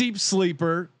is a deep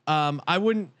sleeper. I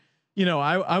wouldn't.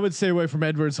 I would stay away from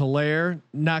Edwards-Helaire,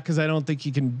 not because I don't think he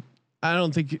can.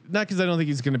 Not because I don't think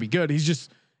he's going to be good. He's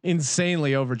just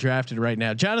insanely overdrafted right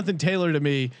now. Jonathan Taylor to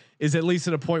me is at least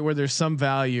at a point where there's some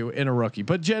value in a rookie,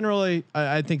 but generally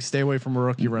I think stay away from a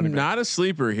rookie running back. Not a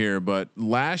sleeper here, but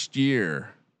last year,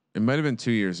 it might've been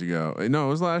 2 years ago. No, it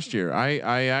was last year.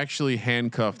 I actually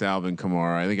handcuffed Alvin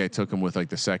Kamara. I think I took him with like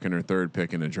the second or third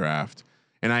pick in a draft,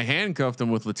 and I handcuffed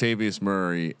him with Latavius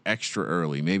Murray extra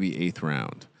early, maybe 8th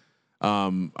round.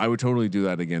 I would totally do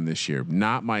that again this year.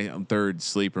 Not my third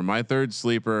sleeper. My third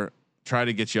sleeper, try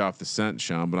to get you off the scent,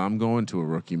 Sean, but I'm going to a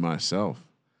rookie myself.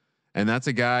 And that's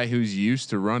a guy who's used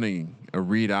to running a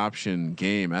read option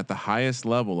game at the highest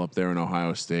level up there in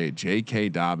Ohio State. J.K.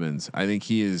 Dobbins. I think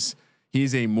he's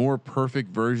a more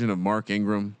perfect version of Mark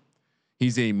Ingram.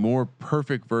 He's a more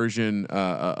perfect version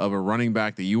of a running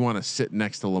back that you want to sit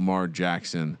next to Lamar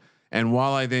Jackson. And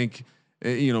while I think,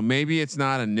 maybe it's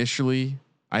not initially,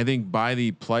 I think by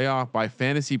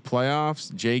fantasy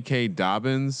playoffs, J.K.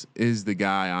 Dobbins is the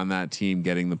guy on that team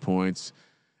getting the points.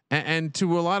 And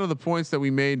to a lot of the points that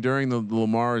we made during the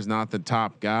Lamar is not the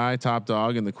top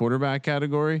dog in the quarterback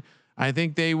category. I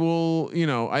think they will,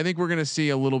 I think we're going to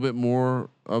see a little bit more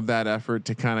of that effort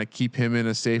to kind of keep him in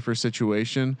a safer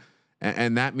situation.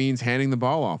 And that means handing the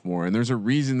ball off more. And there's a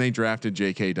reason they drafted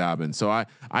J.K. Dobbins. So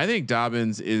I think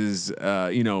Dobbins is,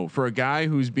 for a guy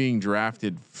who's being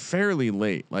drafted fairly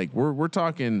late, like we're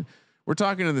talking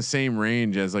in the same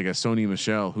range as like a Sony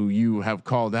Michel, who you have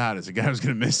called out as a guy who's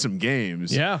going to miss some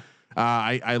games. Yeah.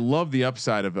 I love the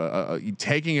upside of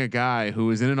taking a guy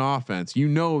who is in an offense. They're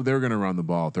going to run the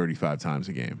ball 35 times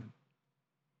a game.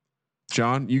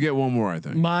 John, you get one more, I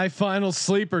think. My final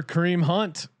sleeper, Kareem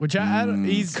Hunt, which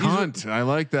he's cunt. I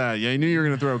like that. Yeah, I knew you were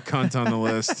going to throw cunt on the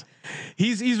list.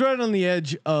 He's right on the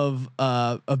edge of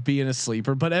being a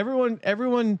sleeper, but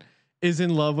everyone is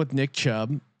in love with Nick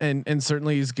Chubb, and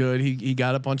certainly he's good. He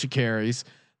got a bunch of carries.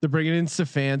 They're bringing in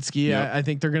Stefanski. Yep. I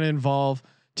think they're going to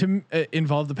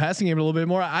involve the passing game a little bit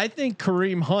more. I think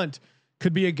Kareem Hunt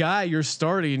could be a guy you're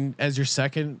starting as your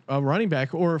second running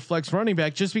back or flex running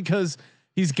back, just because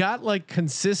he's got like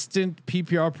consistent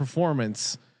PPR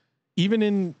performance. Even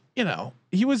in,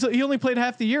 he only played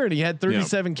half the year and he had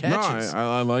 37 catches. No,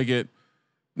 I like it.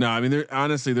 No, I mean,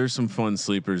 there's some fun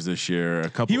sleepers this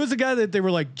year. He was a guy that they were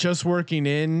like just working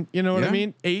in, what I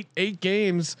mean? Eight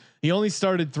games. He only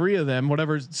started 3 of them,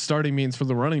 whatever starting means for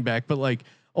the running back, but like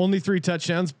only 3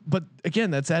 touchdowns. But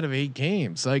again, that's out of 8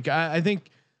 games. Like I think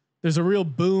there's a real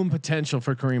boom potential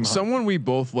for Kareem Hunt. Someone we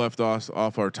both left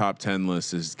off our top 10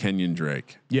 list is Kenyon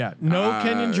Drake. Yeah,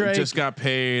 Kenyon Drake just got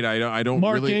paid. I don't.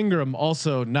 Mark Ingram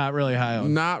also not really high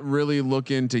on. Not really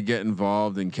looking to get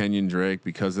involved in Kenyon Drake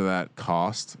because of that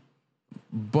cost,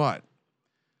 but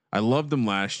I loved him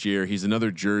last year. He's another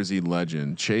Jersey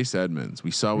legend. Chase Edmonds. We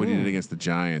saw what he did against the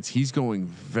Giants. He's going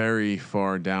very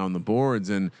far down the boards,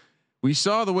 and we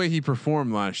saw the way he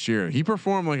performed last year. He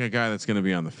performed like a guy that's going to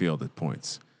be on the field at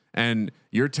points. And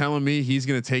you're telling me he's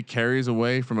going to take carries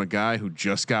away from a guy who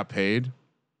just got paid?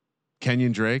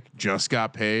 Kenyon Drake just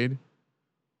got paid.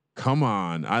 Come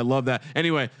on. I love that.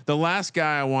 Anyway, the last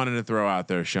guy I wanted to throw out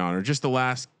there, Sean, or just the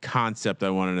last concept I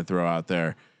wanted to throw out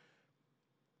there.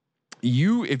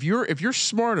 If you're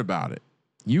smart about it,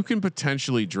 you can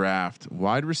potentially draft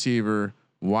wide receiver.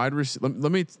 Let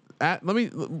me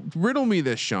riddle me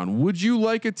this, Sean. Would you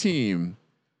like a team?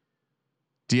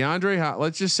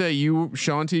 Let's just say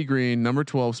Sean T. Green, number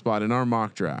 12 spot in our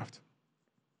mock draft.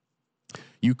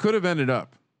 You could have ended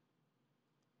up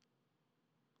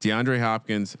DeAndre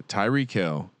Hopkins, Tyreek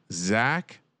Hill,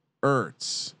 Zach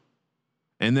Ertz,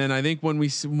 and then I think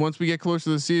once we get close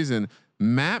to the season,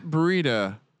 Matt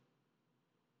Breida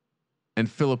and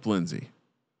Phillip Lindsay.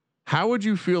 How would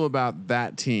you feel about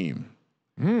that team?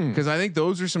 Because I think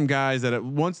those are some guys that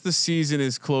once the season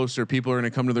is closer, people are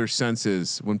going to come to their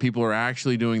senses when people are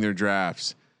actually doing their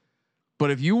drafts.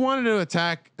 But if you wanted to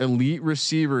attack elite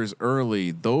receivers early,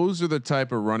 those are the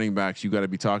type of running backs you got to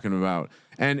be talking about.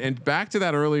 And back to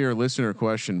that earlier listener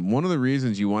question, one of the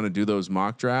reasons you want to do those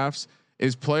mock drafts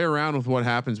is play around with what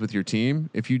happens with your team.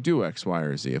 If you do X, Y,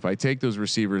 or Z, if I take those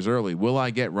receivers early, will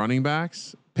I get running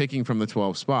backs picking from the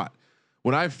 12 spot?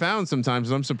 What I've found sometimes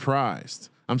is I'm surprised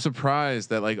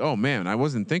that like, oh man, I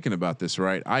wasn't thinking about this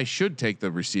right. I should take the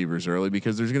receivers early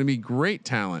because there's going to be great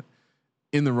talent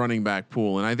in the running back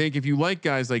pool. And I think if you like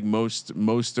guys like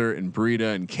Mostert and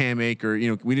Breida and Cam Akers,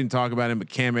 we didn't talk about him, but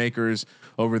Cam Akers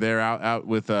over there out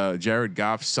with Jared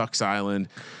Goff, Sucks Island.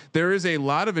 There is a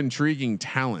lot of intriguing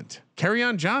talent.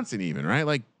 Kerryon Johnson even, right?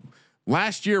 Like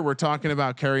last year we're talking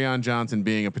about Kerryon Johnson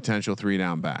being a potential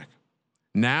 3-down back.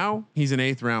 Now he's an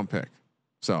 8th round pick.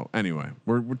 So anyway,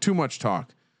 we're too much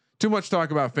talk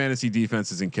about fantasy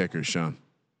defenses and kickers, Sean.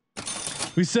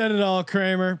 We said it all,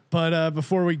 Kramer. But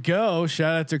before we go,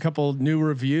 shout out to a couple new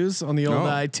reviews on the old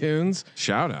iTunes.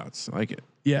 Shout outs, I like it.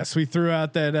 Yes, we threw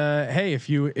out that. Hey, if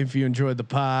you enjoyed the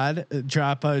pod,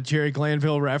 drop a Jerry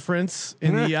Glanville reference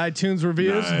in the iTunes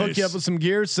reviews. Nice. Hook you up with some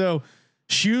gear. So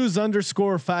shoes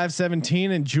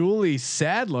 _517 and Julie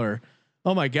Sadler.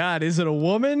 Oh my God, is it a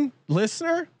woman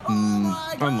listener?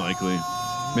 Unlikely.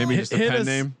 Maybe just a pen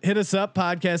name. Hit us up,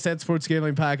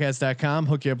 podcast@sportsgamblingpodcast.com.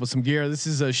 Hook you up with some gear. This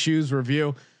is a shoes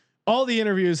review. all the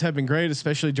interviews have been great,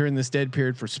 especially during this dead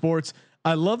period for sports.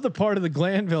 I love the part of the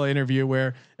Glanville interview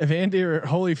where Evander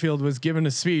Holyfield was given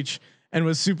a speech and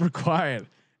was super quiet,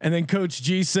 and then Coach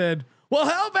G said, "Well,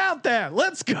 how about that?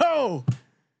 Let's go."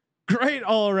 Great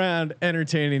all around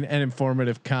entertaining and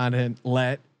informative content.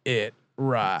 Let it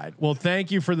ride. Well,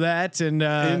 thank you for that. And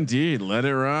indeed, let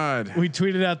it ride. We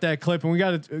tweeted out that clip, and we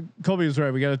got to. Colby was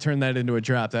right. We got to turn that into a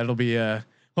drop. That'll be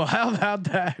well, how about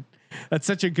that? That's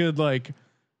such a good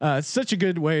such a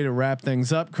good way to wrap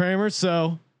things up, Kramer.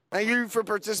 So Thank you for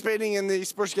participating in the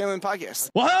Sports Gambling Podcast.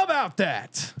 well, how about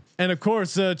that? And of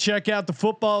course, check out the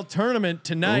football tournament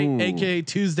tonight, aka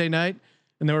Tuesday night.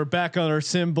 And then we're back on our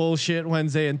sim bullshit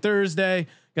Wednesday and Thursday.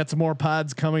 Got some more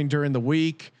pods coming during the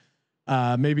week.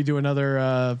 Maybe do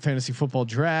another fantasy football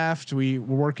draft. We're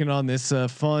working on this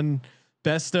fun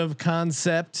best of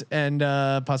concept and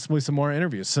possibly some more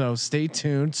interviews. So stay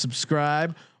tuned,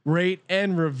 subscribe, rate,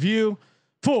 and review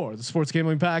for the Sports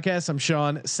Gambling Podcast. I'm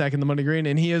Sean, stacking the money green,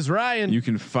 and he is Ryan. You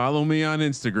can follow me on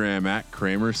Instagram at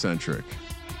Kramer Centric.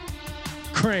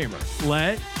 Kramer,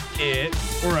 let it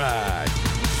ride.